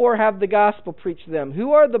 the poor have the gospel preached to them.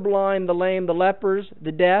 Who are the blind, the lame, the lepers,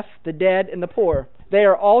 the deaf, the dead, and the poor? They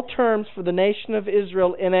are all terms for the nation of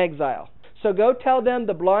Israel in exile. So go tell them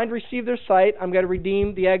the blind receive their sight, I'm going to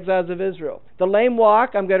redeem the exiles of Israel. The lame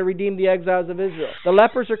walk, I'm going to redeem the exiles of Israel. The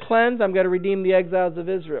lepers are cleansed, I'm going to redeem the exiles of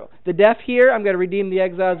Israel. The deaf hear, I'm going to redeem the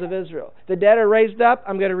exiles of Israel. The dead are raised up,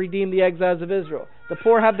 I'm going to redeem the exiles of Israel. The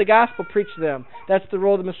poor have the gospel preached to them. That's the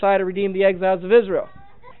role of the Messiah, to redeem the exiles of Israel.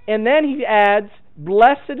 And then he adds,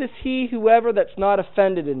 Blessed is he whoever that's not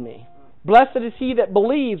offended in me. Blessed is he that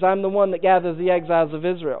believes I'm the one that gathers the exiles of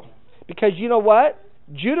Israel. Because you know what?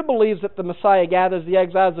 Judah believes that the Messiah gathers the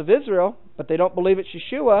exiles of Israel, but they don't believe it's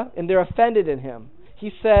Yeshua, and they're offended in Him.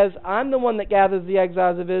 He says, I'm the one that gathers the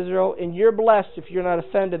exiles of Israel, and you're blessed if you're not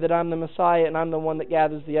offended that I'm the Messiah and I'm the one that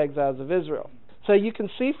gathers the exiles of Israel. So you can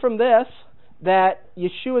see from this that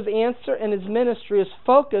Yeshua's answer in His ministry is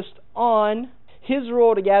focused on His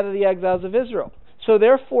role to gather the exiles of Israel. So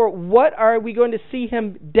therefore, what are we going to see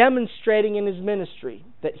Him demonstrating in His ministry?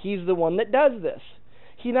 That He's the one that does this.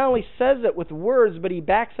 He not only says it with words, but He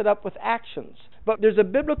backs it up with actions. But there's a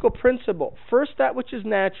biblical principle. First that which is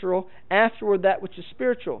natural, afterward that which is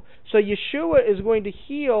spiritual. So Yeshua is going to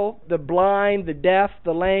heal the blind, the deaf,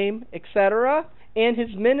 the lame, etc. in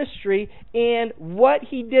His ministry. And what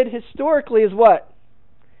He did historically is what?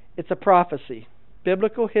 It's a prophecy.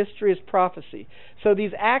 Biblical history is prophecy. So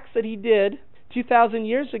these acts that He did 2,000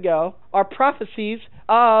 years ago are prophecies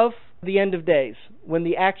of the end of days, when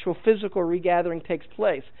the actual physical regathering takes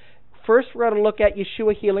place. First, we're going to look at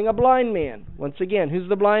Yeshua healing a blind man. Once again, who's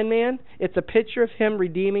the blind man? It's a picture of Him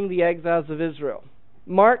redeeming the exiles of Israel.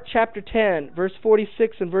 Mark chapter 10, verse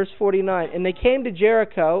 46 and verse 49. And they came to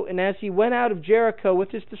Jericho, and as He went out of Jericho with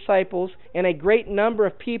His disciples and a great number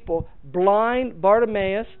of people, blind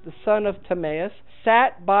Bartimaeus, the son of Timaeus,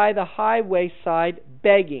 sat by the highway side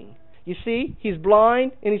begging. You see, he's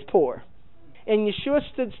blind and he's poor. And Yeshua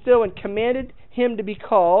stood still and commanded him to be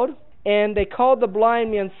called. And they called the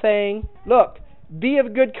blind man, saying, Look, be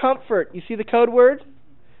of good comfort. You see the code word?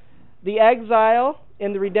 The exile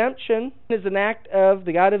and the redemption is an act of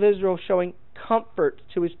the God of Israel showing comfort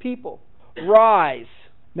to His people. Rise.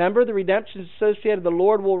 Remember, the redemption is associated, the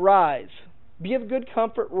Lord will rise. Be of good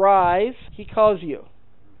comfort, rise, He calls you.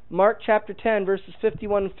 Mark chapter 10, verses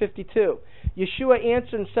 51 and 52. Yeshua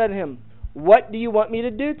answered and said to him, what do you want me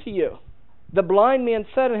to do to you? The blind man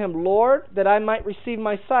said to him, Lord, that I might receive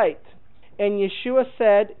my sight. And Yeshua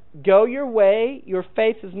said, go your way, your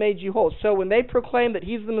faith has made you whole. So when they proclaim that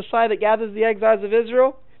he's the Messiah that gathers the exiles of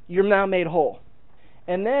Israel, you're now made whole.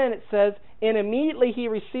 And then it says, and immediately he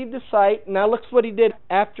received his sight. Now look what he did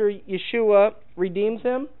after Yeshua redeems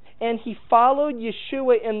him. And he followed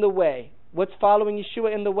Yeshua in the way. What's following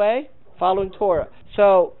Yeshua in the way? Following Torah.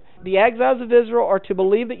 So the exiles of Israel are to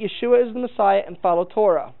believe that Yeshua is the Messiah and follow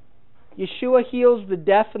Torah. Yeshua heals the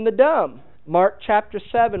deaf and the dumb. Mark chapter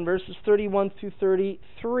 7, verses 31 through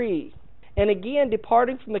 33. And again,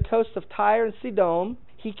 departing from the coast of Tyre and Sidon,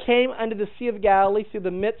 he came unto the Sea of Galilee through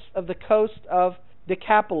the midst of the coast of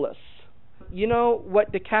Decapolis. You know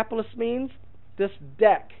what Decapolis means? This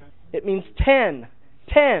deck. It means 10.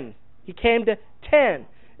 10. He came to 10.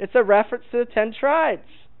 It's a reference to the 10 tribes.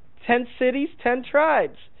 10 cities, 10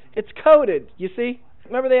 tribes. It's coded, you see.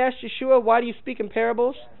 Remember they asked Yeshua, why do you speak in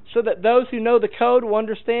parables? So that those who know the code will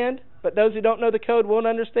understand, but those who don't know the code won't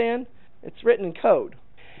understand. It's written in code.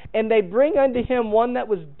 And they bring unto him one that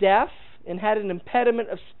was deaf and had an impediment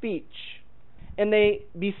of speech. And they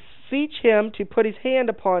beseech him to put his hand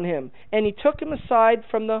upon him. And he took him aside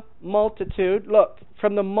from the multitude. Look,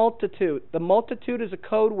 from the multitude. The multitude is a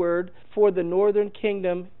code word for the northern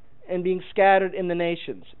kingdom and being scattered in the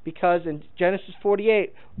nations. Because in Genesis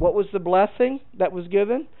 48, what was the blessing that was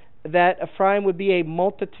given? That Ephraim would be a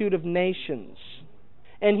multitude of nations.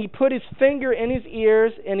 And he put his finger in his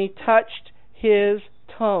ears, and he touched his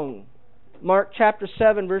tongue. Mark chapter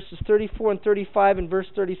 7, verses 34 and 35 and verse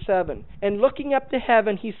 37. And looking up to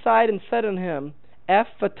heaven, he sighed and said unto him,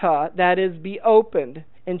 Ephphatah, that is, be opened.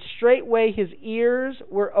 And straightway his ears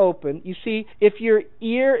were opened. You see, if your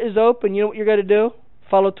ear is open, you know what you're going to do?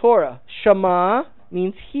 Follow Torah. Shema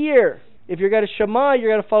means hear. If you're going to Shema,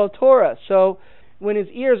 you're going to follow Torah. So when his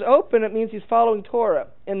ears open, it means he's following Torah.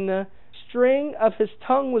 And the string of his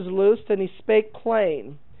tongue was loosed, and he spake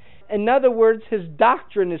plain. In other words, his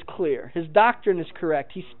doctrine is clear. His doctrine is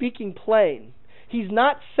correct. He's speaking plain. He's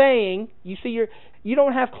not saying, you see, you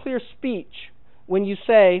don't have clear speech when you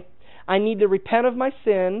say, I need to repent of my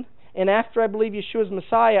sin, and after I believe Yeshua is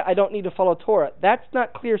Messiah, I don't need to follow Torah. That's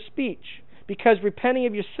not clear speech, because repenting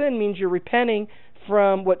of your sin means you're repenting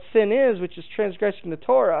from what sin is, which is transgressing the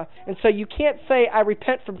Torah. And so you can't say, I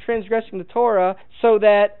repent from transgressing the Torah so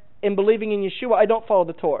that in believing in Yeshua, I don't follow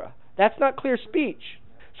the Torah. That's not clear speech.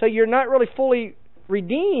 So you're not really fully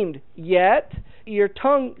redeemed yet. Your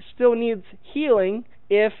tongue still needs healing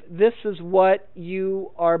if this is what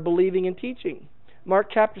you are believing and teaching. Mark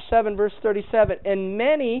chapter 7, verse 37. And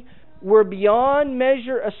many were beyond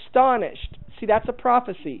measure astonished. See, that's a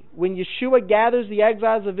prophecy. When Yeshua gathers the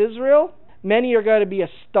exiles of Israel, many are going to be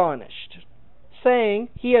astonished, saying,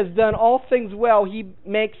 he has done all things well. He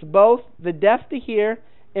makes both the deaf to hear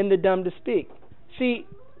and the dumb to speak. See,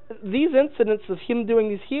 these incidents of him doing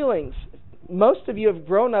these healings, most of you have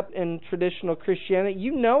grown up in traditional Christianity.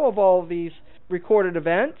 You know of all of these recorded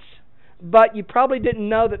events, but you probably didn't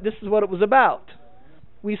know that this is what it was about.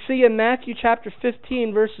 We see in Matthew chapter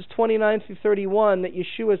 15, verses 29 through 31, that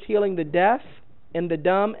Yeshua is healing the deaf and the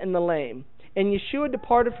dumb and the lame. And Yeshua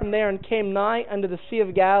departed from there and came nigh unto the Sea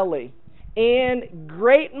of Galilee. And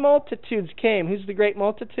great multitudes came. Who's the great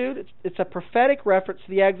multitude? It's a prophetic reference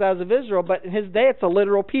to the exiles of Israel, but in his day it's a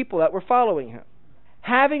literal people that were following him.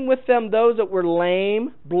 Having with them those that were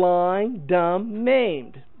lame, blind, dumb,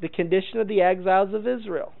 maimed, the condition of the exiles of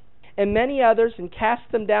Israel. And many others, and cast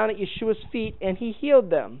them down at Yeshua's feet, and he healed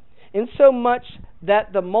them. Insomuch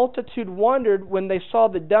that the multitude wondered when they saw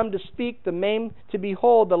the dumb to speak, the maimed to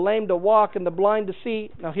behold, the lame to walk, and the blind to see.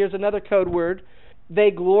 Now here's another code word.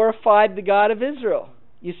 They glorified the God of Israel.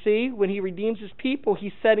 You see, when he redeems his people,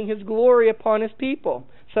 he's setting his glory upon his people.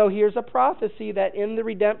 So here's a prophecy that in the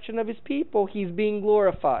redemption of his people, he's being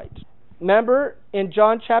glorified. Remember, in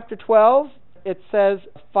John chapter 12, it says,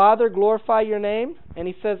 Father, glorify your name. And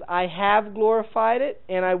he says, I have glorified it,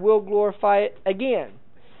 and I will glorify it again.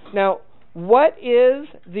 Now, what is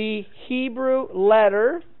the Hebrew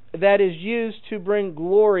letter that is used to bring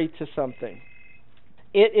glory to something?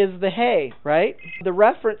 It is the He, right? The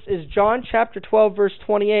reference is John chapter 12, verse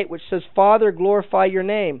 28, which says, Father, glorify your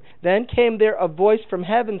name. Then came there a voice from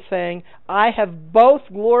heaven saying, I have both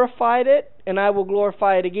glorified it, and I will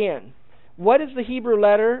glorify it again. What is the Hebrew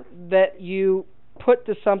letter that you put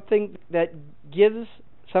to something that gives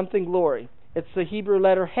something glory? It's the Hebrew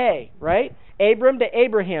letter He, right? Abram to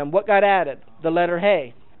Abraham, what got added? The letter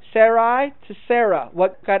He. Sarai to Sarah,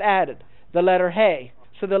 what got added? The letter He.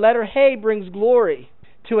 So the letter He brings glory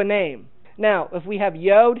to a name. Now, if we have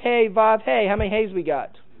Yod, He, Vav, He, how many He's we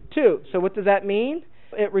got? 2. So what does that mean?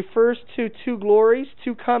 It refers to two glories,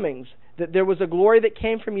 two comings. That there was a glory that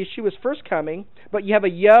came from Yeshua's first coming, but you have a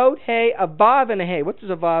yod, hey, a vav, and a hey. What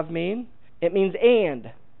does a vav mean? It means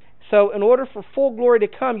and. So in order for full glory to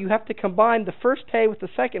come, you have to combine the first hey with the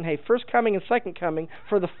second hey, first coming and second coming,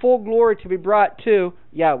 for the full glory to be brought to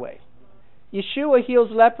Yahweh. Yeshua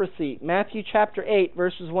heals leprosy, Matthew chapter 8,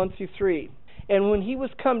 verses 1 through 3. And when he was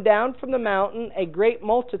come down from the mountain, a great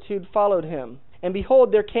multitude followed him. And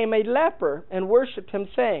behold, there came a leper, and worshipped him,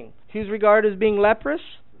 saying, who's regarded as being leprous?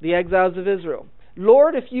 The exiles of Israel.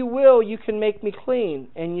 Lord, if you will, you can make me clean.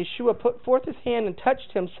 And Yeshua put forth his hand and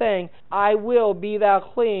touched him, saying, I will, be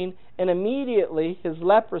thou clean. And immediately his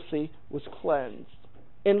leprosy was cleansed.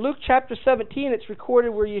 In Luke chapter 17, it's recorded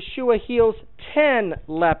where Yeshua heals 10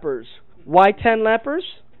 lepers. Why 10 lepers?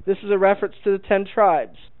 This is a reference to the 10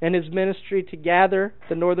 tribes and his ministry to gather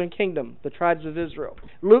the northern kingdom, the tribes of Israel.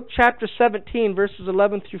 Luke chapter 17, verses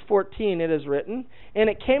 11 through 14, it is written, And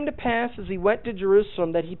it came to pass as he went to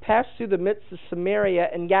Jerusalem that he passed through the midst of Samaria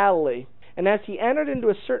and Galilee. And as he entered into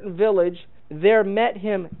a certain village, there met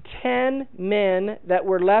him 10 men that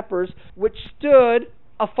were lepers, which stood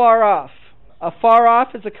afar off. Afar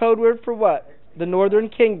off is a code word for what? The northern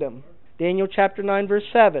kingdom. Daniel chapter 9, verse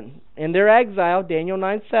 7. In their exile, Daniel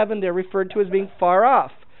 9:7, they're referred to as being far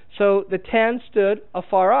off. So the 10 stood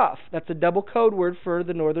afar off. That's a double code word for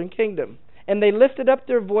the northern kingdom. And they lifted up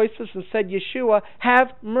their voices and said, Yeshua, have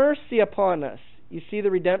mercy upon us. You see,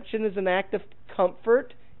 the redemption is an act of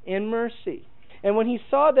comfort and mercy. And when he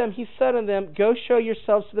saw them, he said unto them, Go show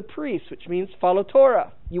yourselves to the priests, which means follow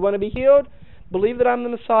Torah. You want to be healed? Believe that I'm the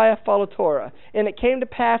Messiah, follow Torah. And it came to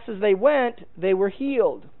pass as they went, they were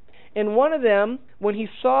healed. And one of them, when he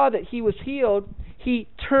saw that he was healed, he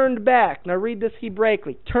turned back. Now read this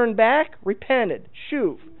Hebraically. Turn back, repented.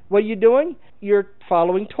 Shuv. What are you doing? You're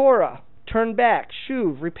following Torah. Turn back.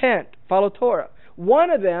 Shuv. Repent. Follow Torah. One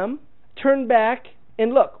of them turned back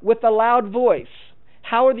and look, with a loud voice.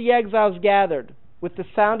 How are the exiles gathered? With the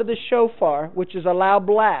sound of the shofar, which is a loud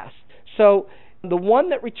blast. So the one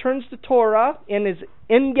that returns to Torah and is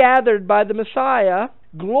ingathered by the Messiah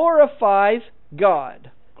glorifies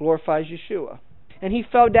God. Glorifies Yeshua. And he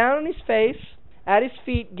fell down on his face at his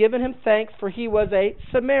feet, giving him thanks, for he was a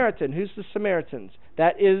Samaritan. Who's the Samaritans?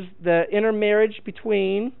 That is the intermarriage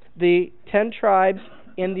between the 10 tribes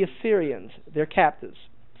and the Assyrians, their captives.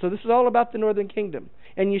 So this is all about the northern kingdom.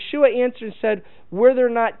 And Yeshua answered and said, Were there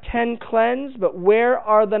not 10 cleansed, but where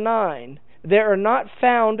are the 9? There are not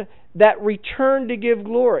found that returned to give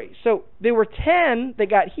glory. So there were 10 that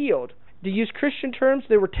got healed. To use Christian terms,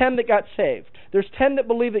 there were 10 that got saved. There's 10 that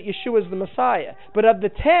believe that Yeshua is the Messiah. But of the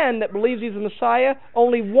 10 that believes he's the Messiah,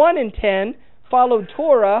 only 1 in 10 followed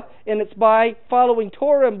Torah, and it's by following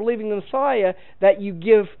Torah and believing the Messiah that you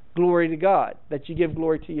give glory to God, that you give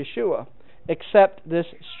glory to Yeshua, except this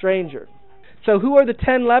stranger. So who are the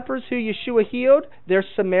 10 lepers who Yeshua healed? They're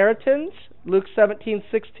Samaritans, Luke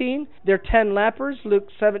 17:16. They're 10 lepers, Luke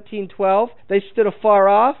 17:12. They stood afar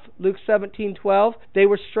off, Luke 17:12. They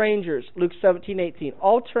were strangers, Luke 17:18.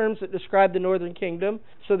 All terms that describe the northern kingdom.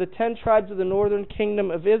 So the 10 tribes of the northern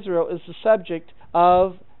kingdom of Israel is the subject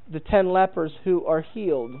of the 10 lepers who are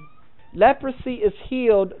healed. Leprosy is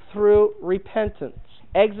healed through repentance.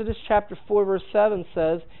 Exodus chapter 4 verse 7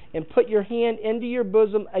 says, And put your hand into your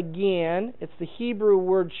bosom again. It's the Hebrew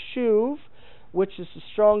word shuv, which is the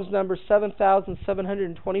Strong's number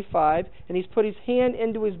 7,725. And he's put his hand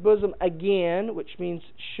into his bosom again, which means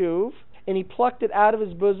shuv. And he plucked it out of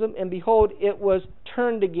his bosom, and behold, it was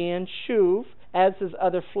turned again, shuv, as his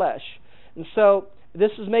other flesh. And so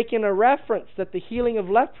this is making a reference that the healing of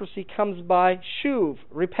leprosy comes by shuv,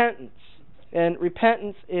 repentance. And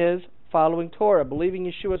repentance is following Torah, believing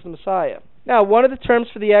Yeshua is the Messiah. Now, one of the terms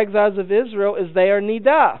for the exiles of Israel is they are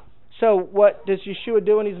nidah. So what does Yeshua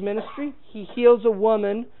do in his ministry? He heals a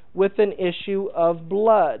woman with an issue of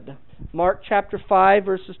blood. Mark chapter 5,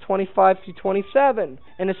 verses 25 through 27.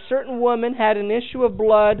 And a certain woman had an issue of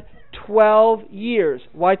blood 12 years.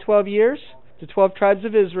 Why 12 years? The 12 tribes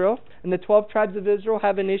of Israel. And the 12 tribes of Israel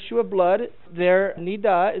have an issue of blood. They're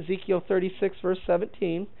nidah, Ezekiel 36, verse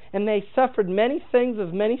 17. And they suffered many things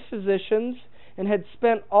of many physicians, and had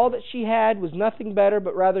spent all that she had, was nothing better,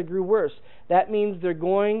 but rather grew worse. That means they're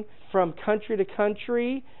going from country to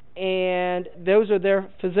country, and those are their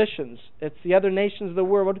physicians. It's the other nations of the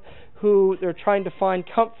world who they're trying to find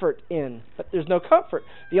comfort in. But there's no comfort.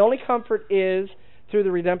 The only comfort is through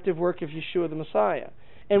the redemptive work of Yeshua the Messiah.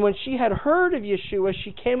 And when she had heard of Yeshua,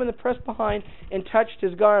 she came in the press behind and touched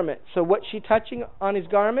his garment. So what's she touching on his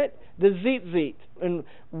garment? The zitzit. And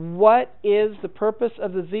what is the purpose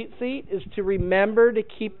of the zitzit? Is to remember to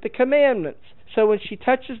keep the commandments. So when she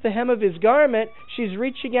touches the hem of his garment, she's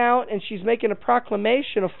reaching out and she's making a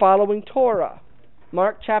proclamation of following Torah.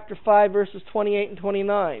 Mark chapter 5, verses 28 and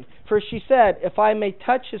 29. For she said, if I may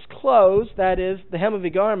touch his clothes, that is, the hem of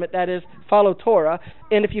his garment, that is, follow Torah.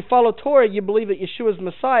 And if you follow Torah, you believe that Yeshua is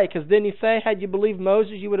Messiah, because then you say, had you believed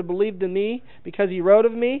Moses, you would have believed in me, because he wrote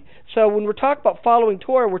of me. So when we're talking about following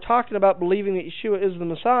Torah, we're talking about believing that Yeshua is the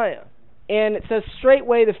Messiah. And it says,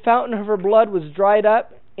 straightway the fountain of her blood was dried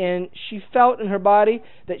up, and she felt in her body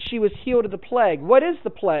that she was healed of the plague. What is the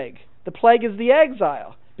plague? The plague is the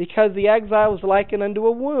exile, because the exile was likened unto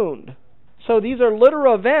a wound. So these are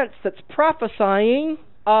literal events that's prophesying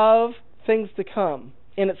of things to come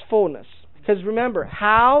in its fullness. Because remember,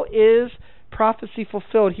 how is prophecy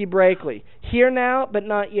fulfilled Hebraically? Here now, but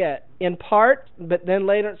not yet. In part, but then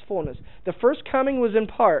later in its fullness. The first coming was in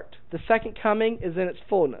part. The second coming is in its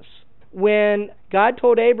fullness. When God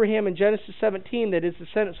told Abraham in Genesis 17 that his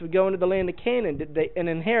descendants would go into the land of Canaan and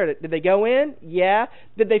inherit it, did they go in? Yeah.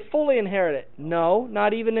 Did they fully inherit it? No.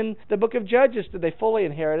 Not even in the book of Judges did they fully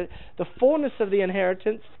inherit it. The fullness of the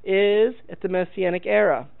inheritance is at the Messianic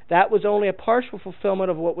era. That was only a partial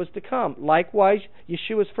fulfillment of what was to come. Likewise,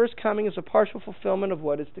 Yeshua's first coming is a partial fulfillment of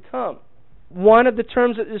what is to come. One of the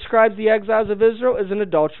terms that describes the exiles of Israel is an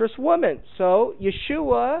adulterous woman. So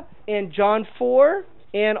Yeshua in John 4...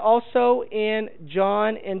 and also in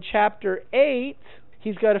John in chapter 8,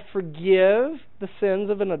 he's got to forgive the sins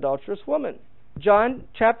of an adulterous woman. John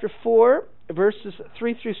chapter 4, verses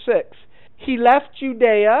 3 through 6. He left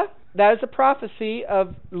Judea. That is a prophecy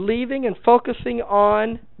of leaving and focusing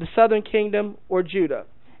on the southern kingdom or Judah.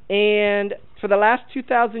 And for the last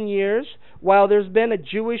 2,000 years, while there's been a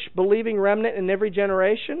Jewish believing remnant in every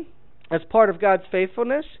generation as part of God's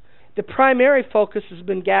faithfulness, the primary focus has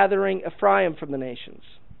been gathering Ephraim from the nations.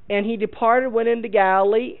 And he departed, went into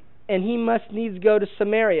Galilee, and he must needs go to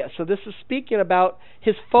Samaria. So this is speaking about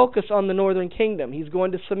his focus on the northern kingdom. He's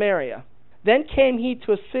going to Samaria. Then came he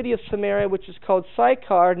to a city of Samaria, which is called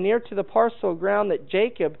Sychar, near to the parcel of ground that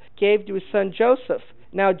Jacob gave to his son Joseph.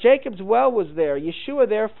 Now Jacob's well was there. Yeshua,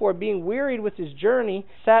 therefore, being wearied with his journey,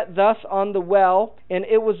 sat thus on the well, and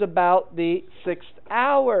it was about the 6th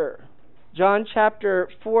hour. John chapter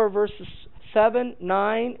 4, verses 7,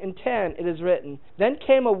 9, and 10, it is written, Then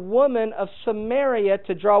came a woman of Samaria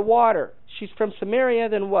to draw water. She's from Samaria,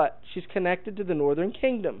 then what? She's connected to the northern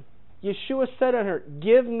kingdom. Yeshua said unto her,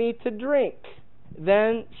 Give me to drink.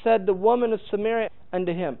 Then said the woman of Samaria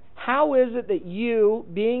unto him, How is it that you,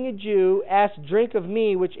 being a Jew, ask drink of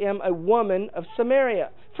me, which am a woman of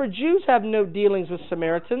Samaria? For Jews have no dealings with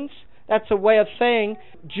Samaritans. That's a way of saying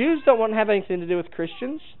Jews don't want to have anything to do with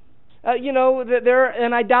Christians. They're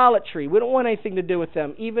in idolatry. We don't want anything to do with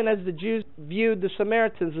them, even as the Jews viewed the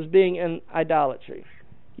Samaritans as being in idolatry.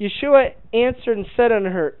 Yeshua answered and said unto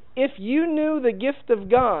her, If you knew the gift of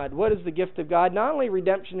God, what is the gift of God? Not only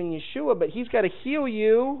redemption in Yeshua, but he's got to heal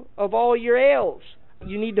you of all your ails.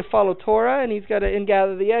 You need to follow Torah, and he's got to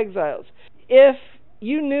ingather the exiles. If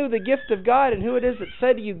you knew the gift of God and who it is that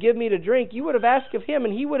said to you, Give me to drink, you would have asked of him,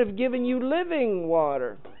 and he would have given you living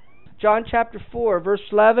water. John chapter 4, verse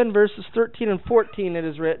 11, verses 13 and 14, it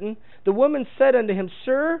is written, The woman said unto him,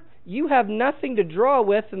 Sir, you have nothing to draw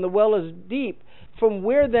with, and the well is deep. From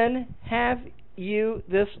where then have you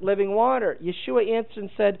this living water? Yeshua answered and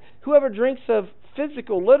said, Whoever drinks of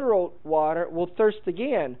physical, literal water will thirst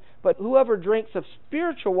again. But whoever drinks of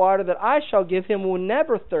spiritual water that I shall give him will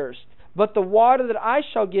never thirst. But the water that I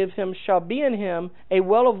shall give him shall be in him a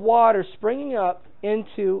well of water springing up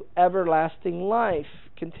into everlasting life.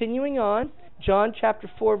 Continuing on, John chapter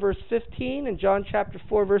 4, verse 15, and John chapter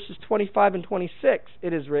 4, verses 25 and 26,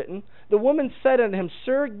 it is written, The woman said unto him,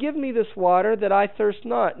 Sir, give me this water, that I thirst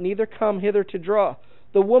not, neither come hither to draw.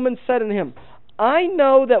 The woman said unto him, I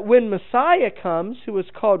know that when Messiah comes, who is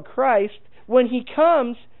called Christ, when he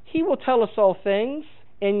comes, he will tell us all things.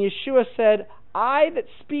 And Yeshua said, I that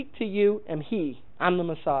speak to you am he. I'm the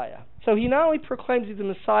Messiah. So he not only proclaims he's the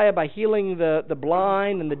Messiah by healing the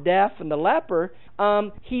blind and the deaf and the leper,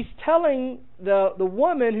 he's telling the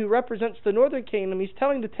woman who represents the northern kingdom, he's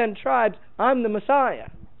telling the 10 tribes, I'm the Messiah.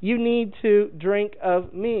 You need to drink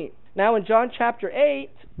of me. Now in John chapter 8,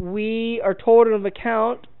 we are told of an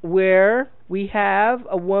account where we have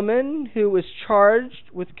a woman who is charged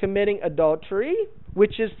with committing adultery,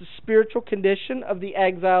 which is the spiritual condition of the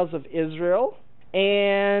exiles of Israel.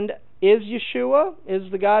 And is Yeshua,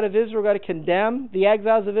 is the God of Israel, got to condemn the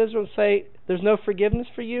exiles of Israel and say, there's no forgiveness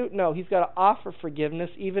for you? No, he's got to offer forgiveness,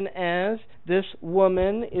 even as this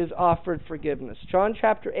woman is offered forgiveness. John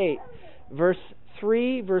chapter 8, verse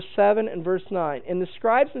 3, verse 7 and verse 9. And the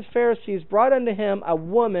scribes and Pharisees brought unto him a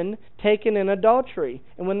woman taken in adultery.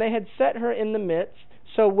 And when they had set her in the midst,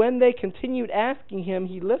 so when they continued asking him,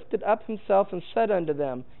 he lifted up himself and said unto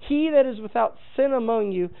them, He that is without sin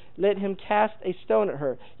among you, let him cast a stone at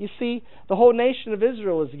her. You see, the whole nation of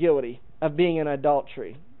Israel is guilty of being in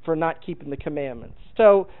adultery, for not keeping the commandments.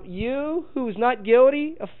 So you who's not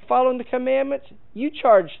guilty of following the commandments, you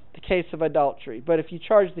charge the case of adultery. But if you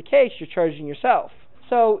charge the case, you're charging yourself.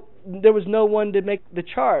 So there was no one to make the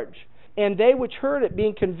charge. And they which heard it,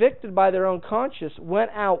 being convicted by their own conscience,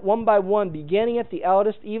 went out one by one, beginning at the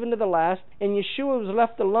eldest, even to the last. And Yeshua was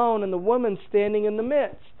left alone, and the woman standing in the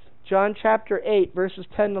midst. John chapter 8, verses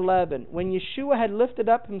 10 and 11. When Yeshua had lifted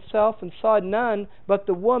up himself and saw none but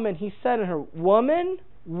the woman, he said unto her, Woman,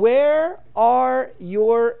 where are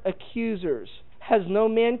your accusers? Has no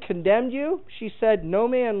man condemned you? She said, No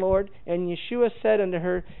man, Lord. And Yeshua said unto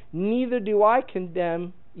her, Neither do I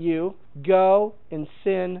condemn you. Go and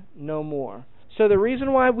sin no more. So the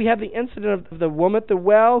reason why we have the incident of the woman at the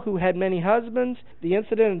well who had many husbands, the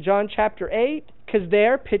incident in John chapter 8, because they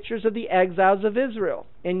are pictures of the exiles of Israel,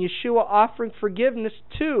 and Yeshua offering forgiveness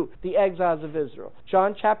to the exiles of Israel.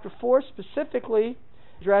 John chapter 4 specifically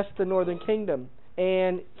addressed the northern kingdom,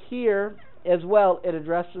 and here as well it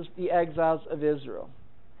addresses the exiles of Israel.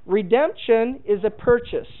 Redemption is a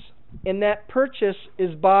purchase, and that purchase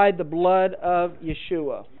is by the blood of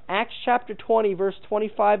Yeshua. Acts chapter 20, verse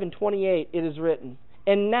 25 and 28, it is written,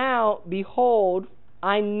 And now, behold,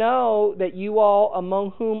 I know that you all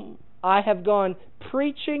among whom I have gone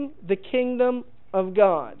preaching the kingdom of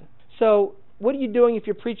God. So, what are you doing if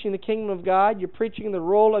you're preaching the kingdom of God? You're preaching the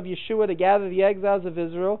role of Yeshua to gather the exiles of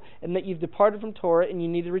Israel, and that you've departed from Torah and you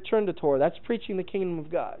need to return to Torah. That's preaching the kingdom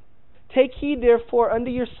of God. Take heed therefore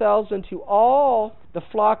unto yourselves and to all the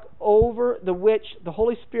flock over the which the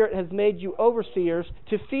Holy Spirit has made you overseers,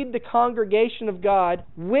 to feed the congregation of God,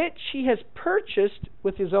 which he has purchased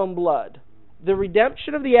with his own blood. The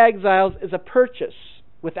redemption of the exiles is a purchase.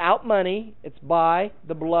 Without money, it's by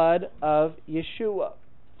the blood of Yeshua.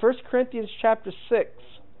 1 Corinthians chapter 6,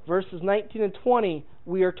 verses 19 and 20,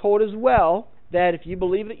 we are told as well that if you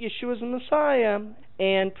believe that Yeshua is the Messiah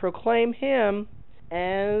and proclaim him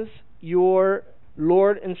as your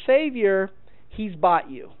Lord and Savior, he's bought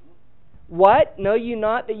you. What? Know you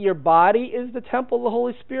not that your body is the temple of the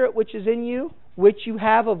Holy Spirit which is in you, which you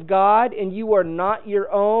have of God, and you are not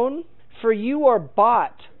your own? For you are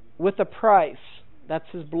bought with a price. That's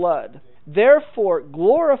his blood. Therefore,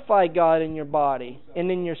 glorify God in your body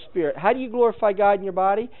and in your spirit. How do you glorify God in your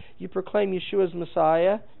body? You proclaim Yeshua as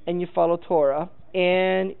Messiah, and you follow Torah,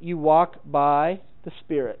 and you walk by the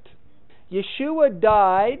Spirit. Yeshua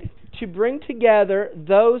died to bring together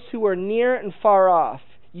those who are near and far off.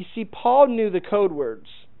 You see, Paul knew the code words,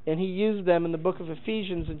 and he used them in the book of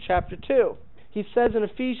Ephesians in chapter 2. He says in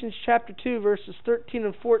Ephesians chapter 2, verses 13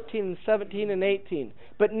 and 14 and 17 and 18,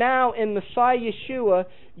 But now in Messiah Yeshua,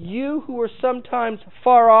 you who were sometimes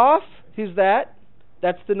far off, who's that?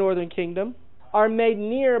 That's the northern kingdom, are made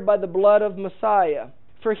near by the blood of Messiah.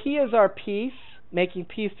 For he is our peace, making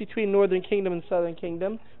peace between northern kingdom and southern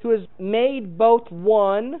kingdom, who has made both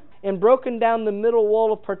one and broken down the middle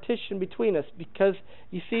wall of partition between us. Because,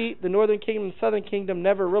 you see, the northern kingdom and southern kingdom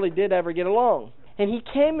never really did ever get along. And he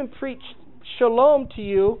came and preached Shalom to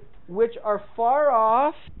you, which are far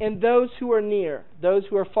off, and those who are near. Those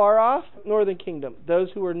who are far off, northern kingdom. Those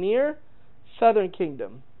who are near, southern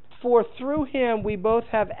kingdom. For through him we both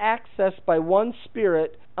have access by one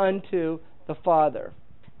Spirit unto the Father.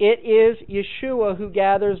 It is Yeshua who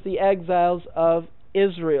gathers the exiles of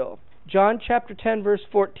Israel. John chapter 10, verse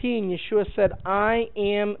 14, Yeshua said, I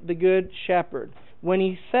am the good shepherd. When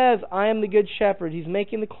he says, I am the good shepherd, he's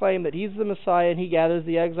making the claim that he's the Messiah and he gathers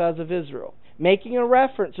the exiles of Israel. Making a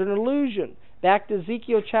reference, an allusion, back to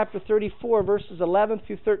Ezekiel chapter 34, verses 11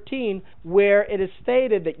 through 13, where it is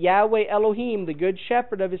stated that Yahweh Elohim, the good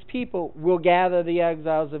shepherd of his people, will gather the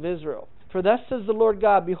exiles of Israel. For thus says the Lord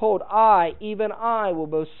God, Behold, I, even I, will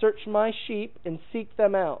both search my sheep and seek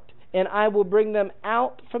them out. And I will bring them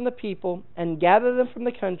out from the people, and gather them from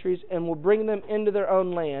the countries, and will bring them into their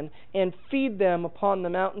own land, and feed them upon the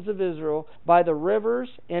mountains of Israel, by the rivers,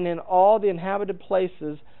 and in all the inhabited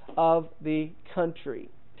places of the country.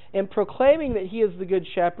 In proclaiming that he is the good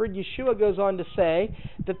shepherd, Yeshua goes on to say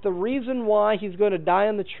that the reason why he's going to die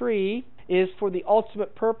on the tree is for the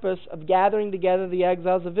ultimate purpose of gathering together the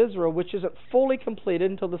exiles of Israel, which isn't fully completed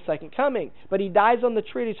until the second coming. But he dies on the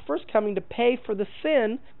tree at his first coming to pay for the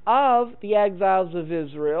sin of the exiles of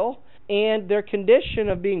Israel and their condition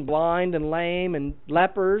of being blind and lame and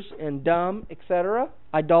lepers and dumb, etc.,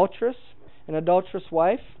 idolatrous, an adulterous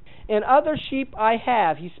wife. And other sheep I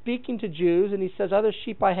have. He's speaking to Jews, and he says, other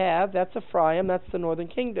sheep I have, that's Ephraim, that's the northern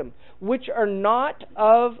kingdom, which are not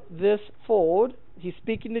of this fold. He's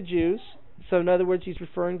speaking to Jews, so in other words, he's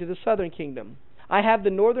referring to the southern kingdom. I have the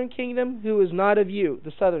northern kingdom who is not of you,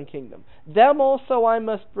 the southern kingdom. Them also I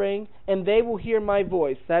must bring, and they will hear my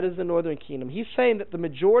voice. That is the northern kingdom. He's saying that the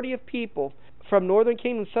majority of people from northern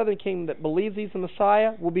kingdom and southern kingdom that believes he's the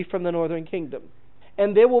Messiah will be from the northern kingdom.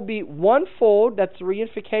 And there will be one fold, that's the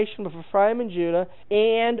reunification of Ephraim and Judah,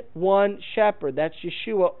 and one shepherd. That's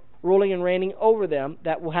Yeshua ruling and reigning over them.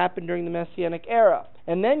 That will happen during the Messianic era.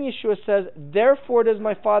 And then Yeshua says, therefore does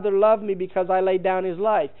my Father love me, because I laid down his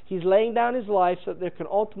life. He's laying down his life so that there can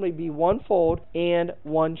ultimately be one fold and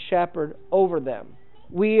one shepherd over them.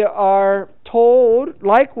 We are told,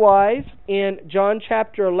 likewise, in John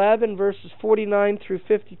chapter 11, verses 49 through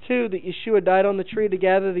 52, that Yeshua died on the tree to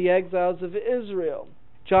gather the exiles of Israel.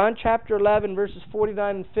 John chapter 11, verses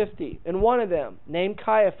 49 and 50. And one of them, named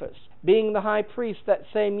Caiaphas, being the high priest that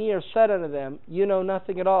same year, said unto them, you know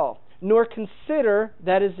nothing at all, nor consider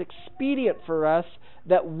that it is expedient for us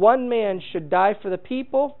that one man should die for the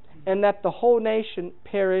people, and that the whole nation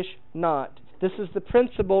perish not. This is the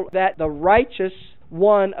principle that the righteous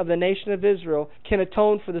one of the nation of Israel can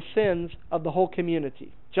atone for the sins of the whole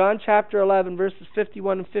community. John chapter 11, verses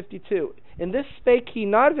 51 and 52. And this spake he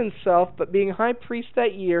not of himself, but being high priest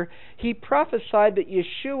that year, he prophesied that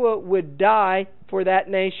Yeshua would die for that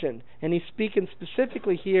nation. And he's speaking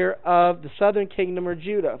specifically here of the southern kingdom or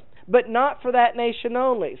Judah. But not for that nation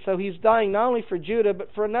only. So he's dying not only for Judah,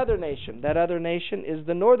 but for another nation. That other nation is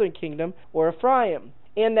the northern kingdom, or Ephraim.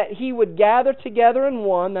 And that he would gather together in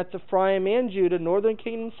one, that's Ephraim and Judah, northern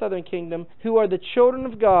kingdom, southern kingdom, who are the children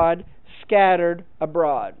of God, scattered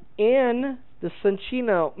abroad. In the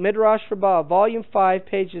Sanchino Midrash Rabbah, volume 5,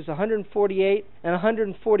 pages 148 and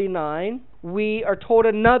 149, we are told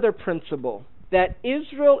another principle, that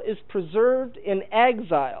Israel is preserved in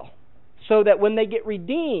exile, so that when they get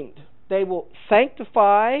redeemed, they will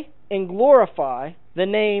sanctify and glorify the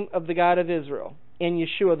name of the God of Israel in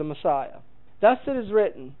Yeshua the Messiah. Thus it is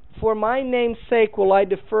written, for my name's sake will I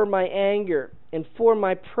defer my anger, and for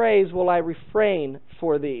my praise will I refrain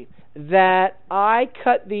for thee, that I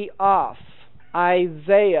cut thee off.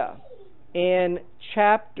 Isaiah in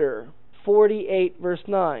chapter 48, verse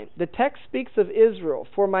 9. The text speaks of Israel.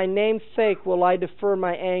 For my name's sake will I defer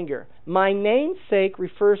my anger. My name's sake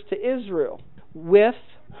refers to Israel, with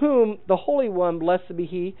whom the Holy One, blessed be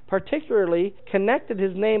He, particularly connected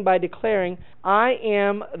His name by declaring, I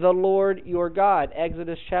am the Lord your God.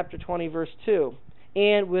 Exodus chapter 20, verse 2.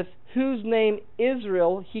 And with whose name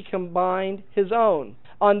Israel He combined His own.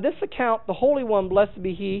 On this account, the Holy One, blessed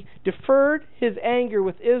be He, deferred His anger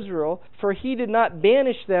with Israel, for He did not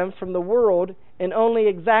banish them from the world, and only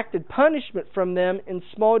exacted punishment from them in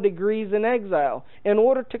small degrees in exile, in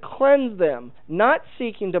order to cleanse them, not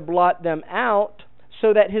seeking to blot them out,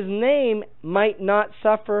 so that His name might not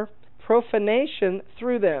suffer profanation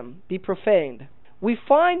through them, be profaned. We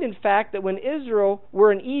find, in fact, that when Israel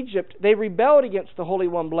were in Egypt, they rebelled against the Holy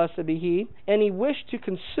One, blessed be He, and He wished to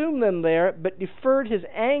consume them there, but deferred His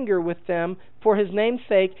anger with them for His name's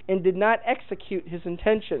sake, and did not execute His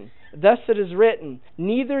intention. Thus it is written,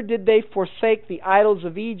 neither did they forsake the idols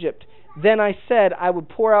of Egypt. Then I said, I would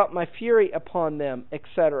pour out my fury upon them,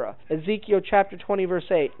 etc. Ezekiel chapter 20, verse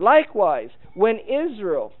 8. Likewise, when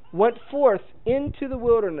Israel went forth into the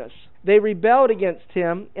wilderness, they rebelled against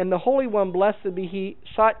Him, and the Holy One, blessed be He,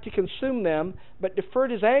 sought to consume them, but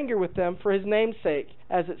deferred His anger with them for His name's sake,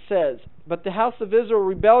 as it says. But the house of Israel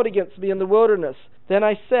rebelled against me in the wilderness. Then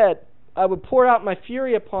I said, I would pour out my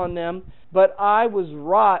fury upon them, but I was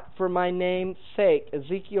wrought for my name's sake.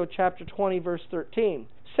 Ezekiel chapter 20, verse 13.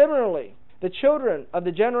 Similarly, the children of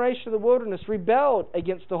the generation of the wilderness rebelled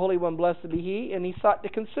against the Holy One, blessed be He, and He sought to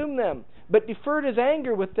consume them, but deferred His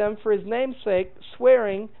anger with them for His name's sake,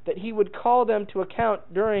 swearing that He would call them to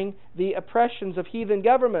account during the oppressions of heathen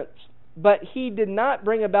governments. But He did not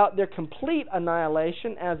bring about their complete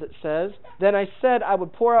annihilation, as it says. Then I said, I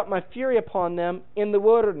would pour out my fury upon them in the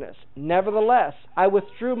wilderness. Nevertheless, I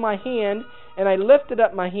withdrew my hand, and I lifted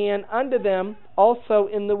up my hand unto them also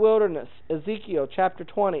in the wilderness. Ezekiel chapter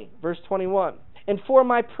 20, verse 21. And for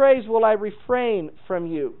my praise will I refrain from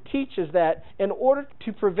you. Teaches that in order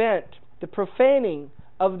to prevent the profaning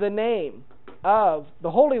of the name of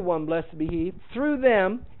the Holy One, blessed be He, through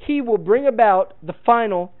them He will bring about the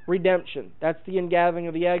final redemption. That's the ingathering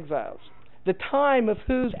of the exiles. The time of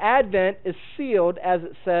whose advent is sealed, as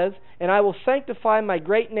it says, and I will sanctify my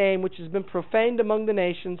great name, which has been profaned among the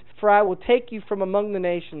nations, for I will take you from among the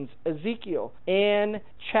nations. Ezekiel, and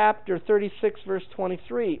chapter 36, verse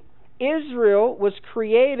 23. Israel was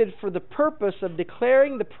created for the purpose of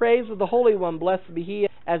declaring the praise of the Holy One, blessed be He,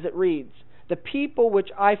 as it reads, the people which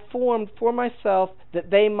I formed for myself, that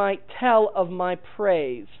they might tell of my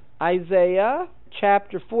praise. Isaiah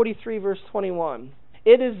chapter 43, verse 21.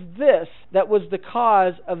 It is this that was the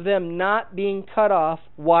cause of them not being cut off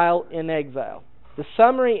while in exile. The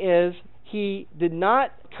summary is, He did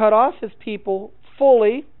not cut off His people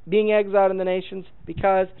fully, being exiled in the nations,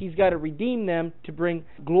 because He's got to redeem them to bring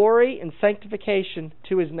glory and sanctification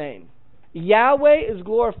to His name. Yahweh is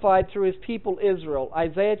glorified through His people Israel.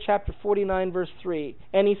 Isaiah chapter 49, verse 3.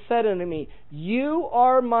 And He said unto me, You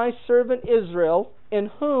are my servant Israel, in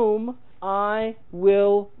whom I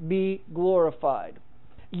will be glorified.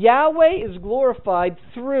 Yahweh is glorified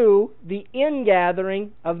through the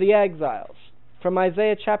ingathering of the exiles. From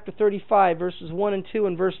Isaiah chapter 35, verses 1 and 2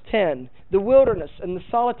 and verse 10. The wilderness and the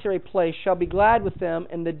solitary place shall be glad with them,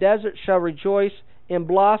 and the desert shall rejoice and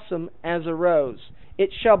blossom as a rose. It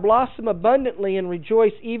shall blossom abundantly and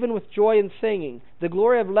rejoice even with joy and singing. The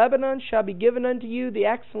glory of Lebanon shall be given unto you, the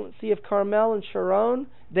excellency of Carmel and Sharon.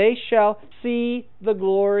 They shall see the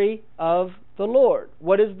glory of the Lord.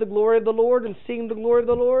 What is the glory of the Lord and seeing the glory of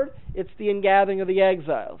the Lord? It's the ingathering of the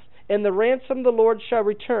exiles. And the ransom of the Lord shall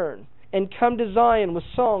return, and come to Zion with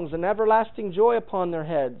songs and everlasting joy upon their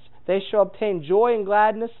heads. They shall obtain joy and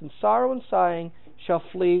gladness, and sorrow and sighing shall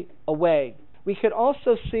flee away. We could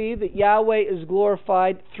also see that Yahweh is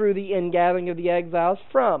glorified through the ingathering of the exiles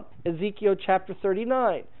from Ezekiel chapter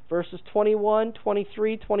 39, verses 21,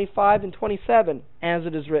 23, 25, and 27, as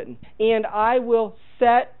it is written. And I will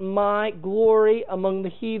set my glory among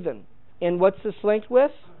the heathen. And what's this linked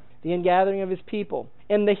with? The ingathering of His people.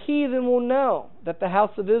 And the heathen will know that the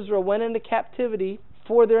house of Israel went into captivity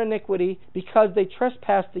for their iniquity, because they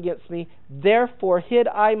trespassed against me. Therefore hid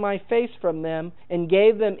I my face from them, and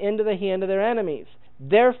gave them into the hand of their enemies.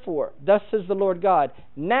 Therefore, thus says the Lord God,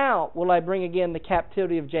 now will I bring again the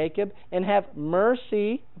captivity of Jacob, and have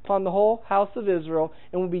mercy upon the whole house of Israel,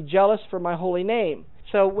 and will be jealous for my holy name.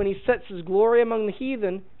 So when He sets His glory among the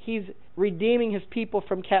heathen, He's redeeming His people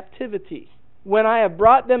from captivity. When I have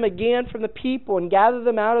brought them again from the people, and gathered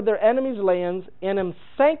them out of their enemies' lands, and am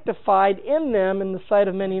sanctified in them in the sight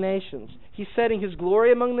of many nations. He's setting His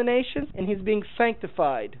glory among the nations, and He's being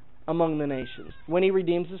sanctified among the nations when He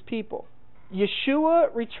redeems His people.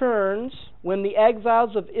 Yeshua returns when the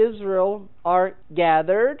exiles of Israel are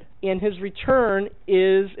gathered, and His return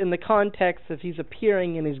is in the context of He's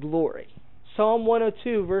appearing in His glory. Psalm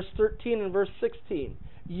 102, verse 13 and verse 16.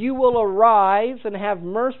 You will arise and have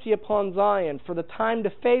mercy upon Zion, for the time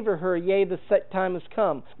to favor her, yea, the set time has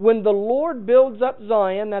come. When the Lord builds up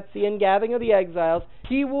Zion, that's the ingathering of the exiles,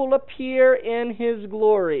 He will appear in His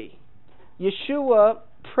glory. Yeshua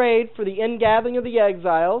prayed for the ingathering of the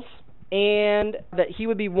exiles, and that He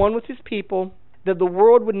would be one with His people, that the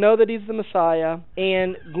world would know that He's the Messiah,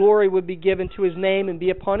 and glory would be given to His name and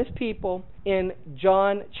be upon His people in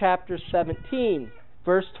John chapter 17.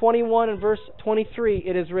 Verse 21 and verse 23,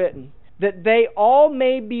 it is written, that they all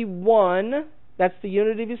may be one, that's the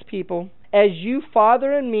unity of His people, as You,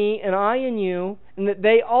 Father, in me, and I in You, and that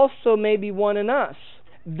they also may be one in us,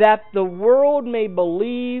 that the world may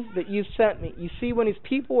believe that You sent me. You see, when His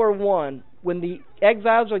people are one, when the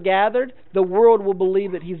exiles are gathered, the world will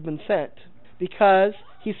believe that He's been sent, because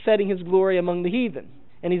He's setting His glory among the heathen,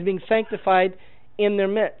 and He's being sanctified in their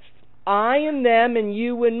midst. I in them, and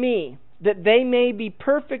You in me, that they may be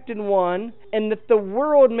perfect in one, and that the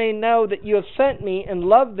world may know that You have sent me and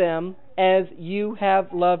loved them as You have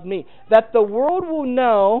loved me. That the world will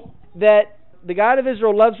know that the God of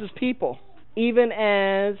Israel loves His people, even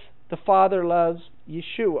as the Father loves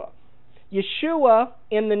Yeshua. Yeshua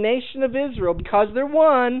in the nation of Israel, because they're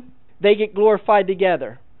one, they get glorified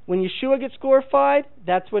together. When Yeshua gets glorified,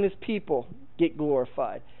 that's when His people get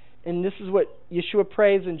glorified. And this is what Yeshua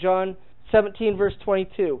prays in John 17 verse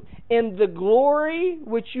 22. In the glory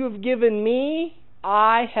which You have given me,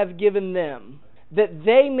 I have given them, that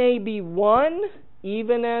they may be one,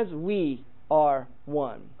 even as we are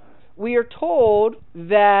one. We are told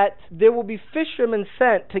that there will be fishermen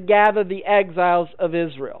sent to gather the exiles of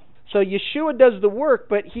Israel. So Yeshua does the work,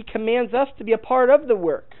 but He commands us to be a part of the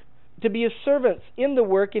work, to be His servants in the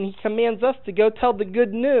work, and He commands us to go tell the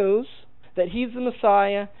good news that He's the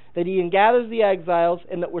Messiah, that He gathers the exiles,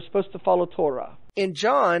 and that we're supposed to follow Torah. In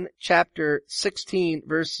John chapter 16,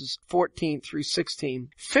 verses 14 through 16,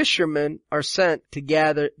 fishermen are sent to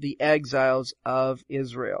gather the exiles of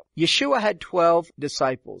Israel. Yeshua had 12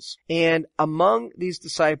 disciples, and among these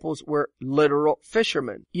disciples were literal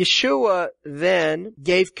fishermen. Yeshua then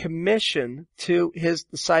gave commission to his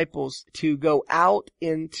disciples to go out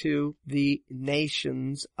into the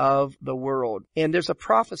nations of the world. And there's a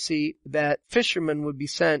prophecy that fishermen would be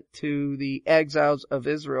sent to the exiles of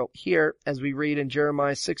Israel here, as we read in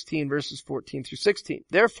Jeremiah 16, verses 14 through 16.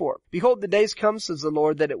 Therefore, behold, the days come, says the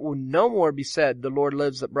Lord, that it will no more be said, the Lord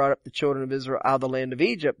lives that brought up the children of Israel out of the land of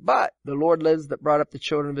Egypt, but the Lord lives that brought up the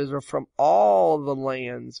children of Israel from all the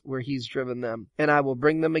lands where he's driven them, and I will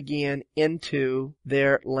bring them again into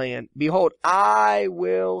their land. Behold, I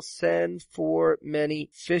will send for many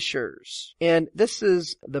fishers. And this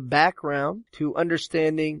is the background to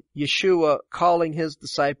understanding Yeshua calling his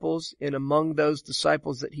disciples, and among those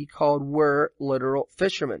disciples that he called were literal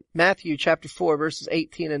fishermen. Matthew chapter 4, verses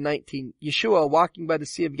 18 and 19. Yeshua, walking by the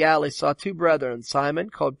Sea of Galilee, saw two brethren, Simon,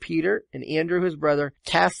 called Peter, and Andrew his brother,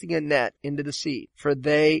 casting a net into the sea, for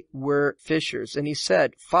they were fishers. And he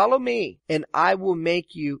said, follow me, and I will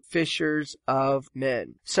make you fishers of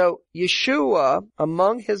men. So Yeshua,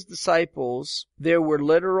 among his disciples, there were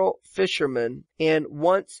literal fishermen, and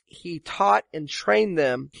once he taught and trained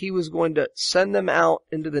them, he was going to send them out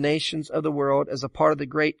into the nations of the world as a part of the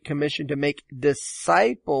Great Commission to make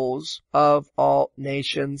disciples of all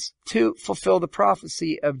nations, to fulfill the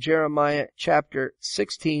prophecy of Jeremiah chapter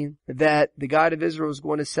 16 that the God of Israel was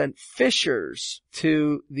going to send fishers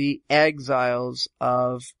to the exiles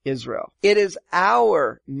of Israel. It is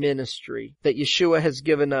our ministry that Yeshua has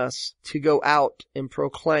given us to go out and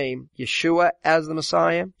proclaim Yeshua as the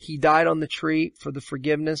Messiah. He died on the tree for the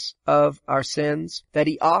forgiveness of our sins, that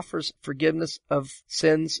he offers forgiveness of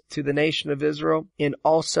sins to the nation of Israel and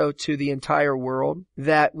also to the entire world,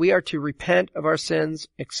 that we are to repent of our sins,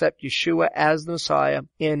 accept Yeshua as the Messiah,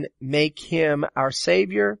 and make him our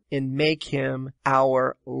Savior and make him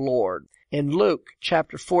our Lord. In Luke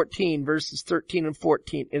chapter 14, verses 13 and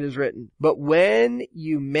 14, it is written, but when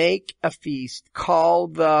you make a feast, call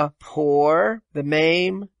the poor, the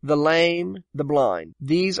maimed, the lame, the blind.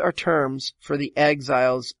 These are terms for the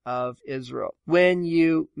exiles of Israel. When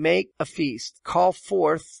you make a feast, call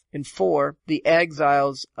forth and for the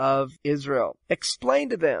exiles of Israel.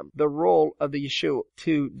 Explain to them the role of the Yeshua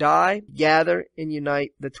to die, gather, and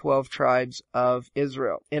unite the 12 tribes of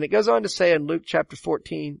Israel. And it goes on to say in Luke chapter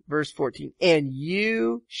 14, verse 14, and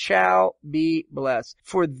you shall be blessed,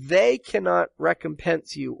 for they cannot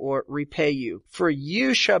recompense you or repay you, for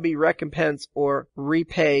you shall be recompensed or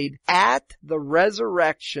repaid at the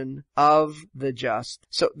resurrection of the just.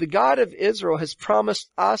 So the God of Israel has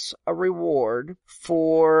promised us a reward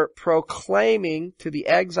for proclaiming to the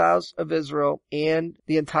exiles of Israel and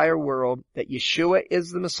the entire world that Yeshua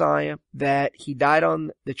is the Messiah, that he died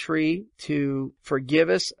on the tree to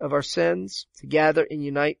forgive us of our sins, to gather and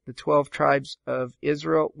unite the 12 tribes of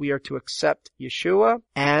Israel. We are to accept Yeshua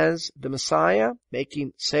as the Messiah,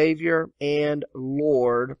 making Savior and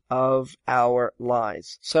Lord of our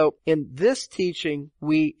lives. So in this teaching,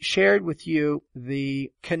 we shared with you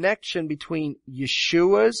the connection between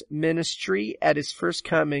Yeshua's ministry at his first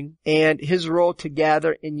coming and his role to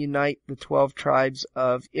gather and unite the 12 tribes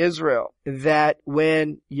of Israel. That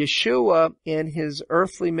when Yeshua in his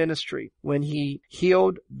earthly ministry, when he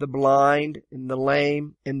healed the blind and the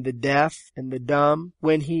lame and the deaf and the dumb,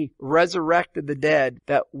 when he resurrected the dead,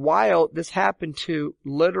 that while this happened to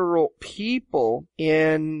literal people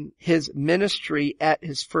in his ministry at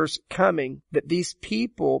his first coming, that these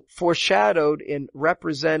people foreshadowed and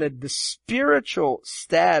represented the spiritual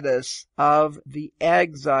status of the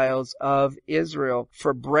exiles of Israel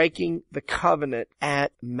for breaking the covenant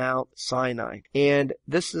at Mount Sinai. And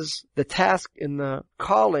this is the task in the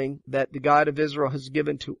calling that the God of Israel has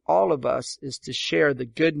given to all of us, is to share the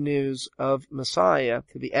good news of Messiah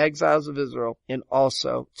to the exiles of Israel and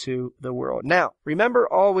also to the world. Now, remember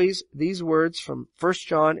always these words from 1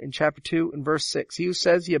 John in chapter 2 and verse 6. He who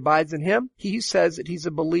says he abides in him, he who says that he's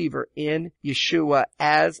a believer in Yeshua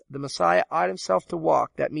as the Messiah ought himself to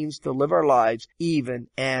walk. That means to live our lives even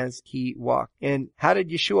as he walked. And how did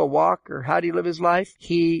Yeshua walk, or how did he live his life?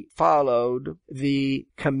 He followed the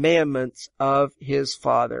commandments of his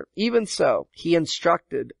Father. Even so, he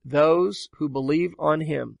instructed those who believe on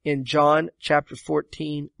him in John chapter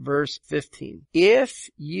 14, verse 15. If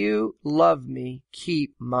you love me,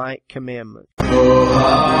 keep my commandments. Oh,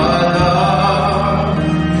 I love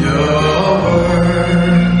your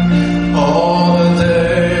word. All the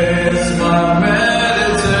days my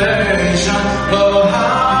meditation. Oh,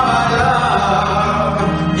 how I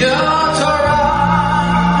love your Torah.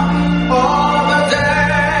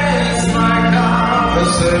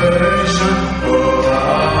 salvation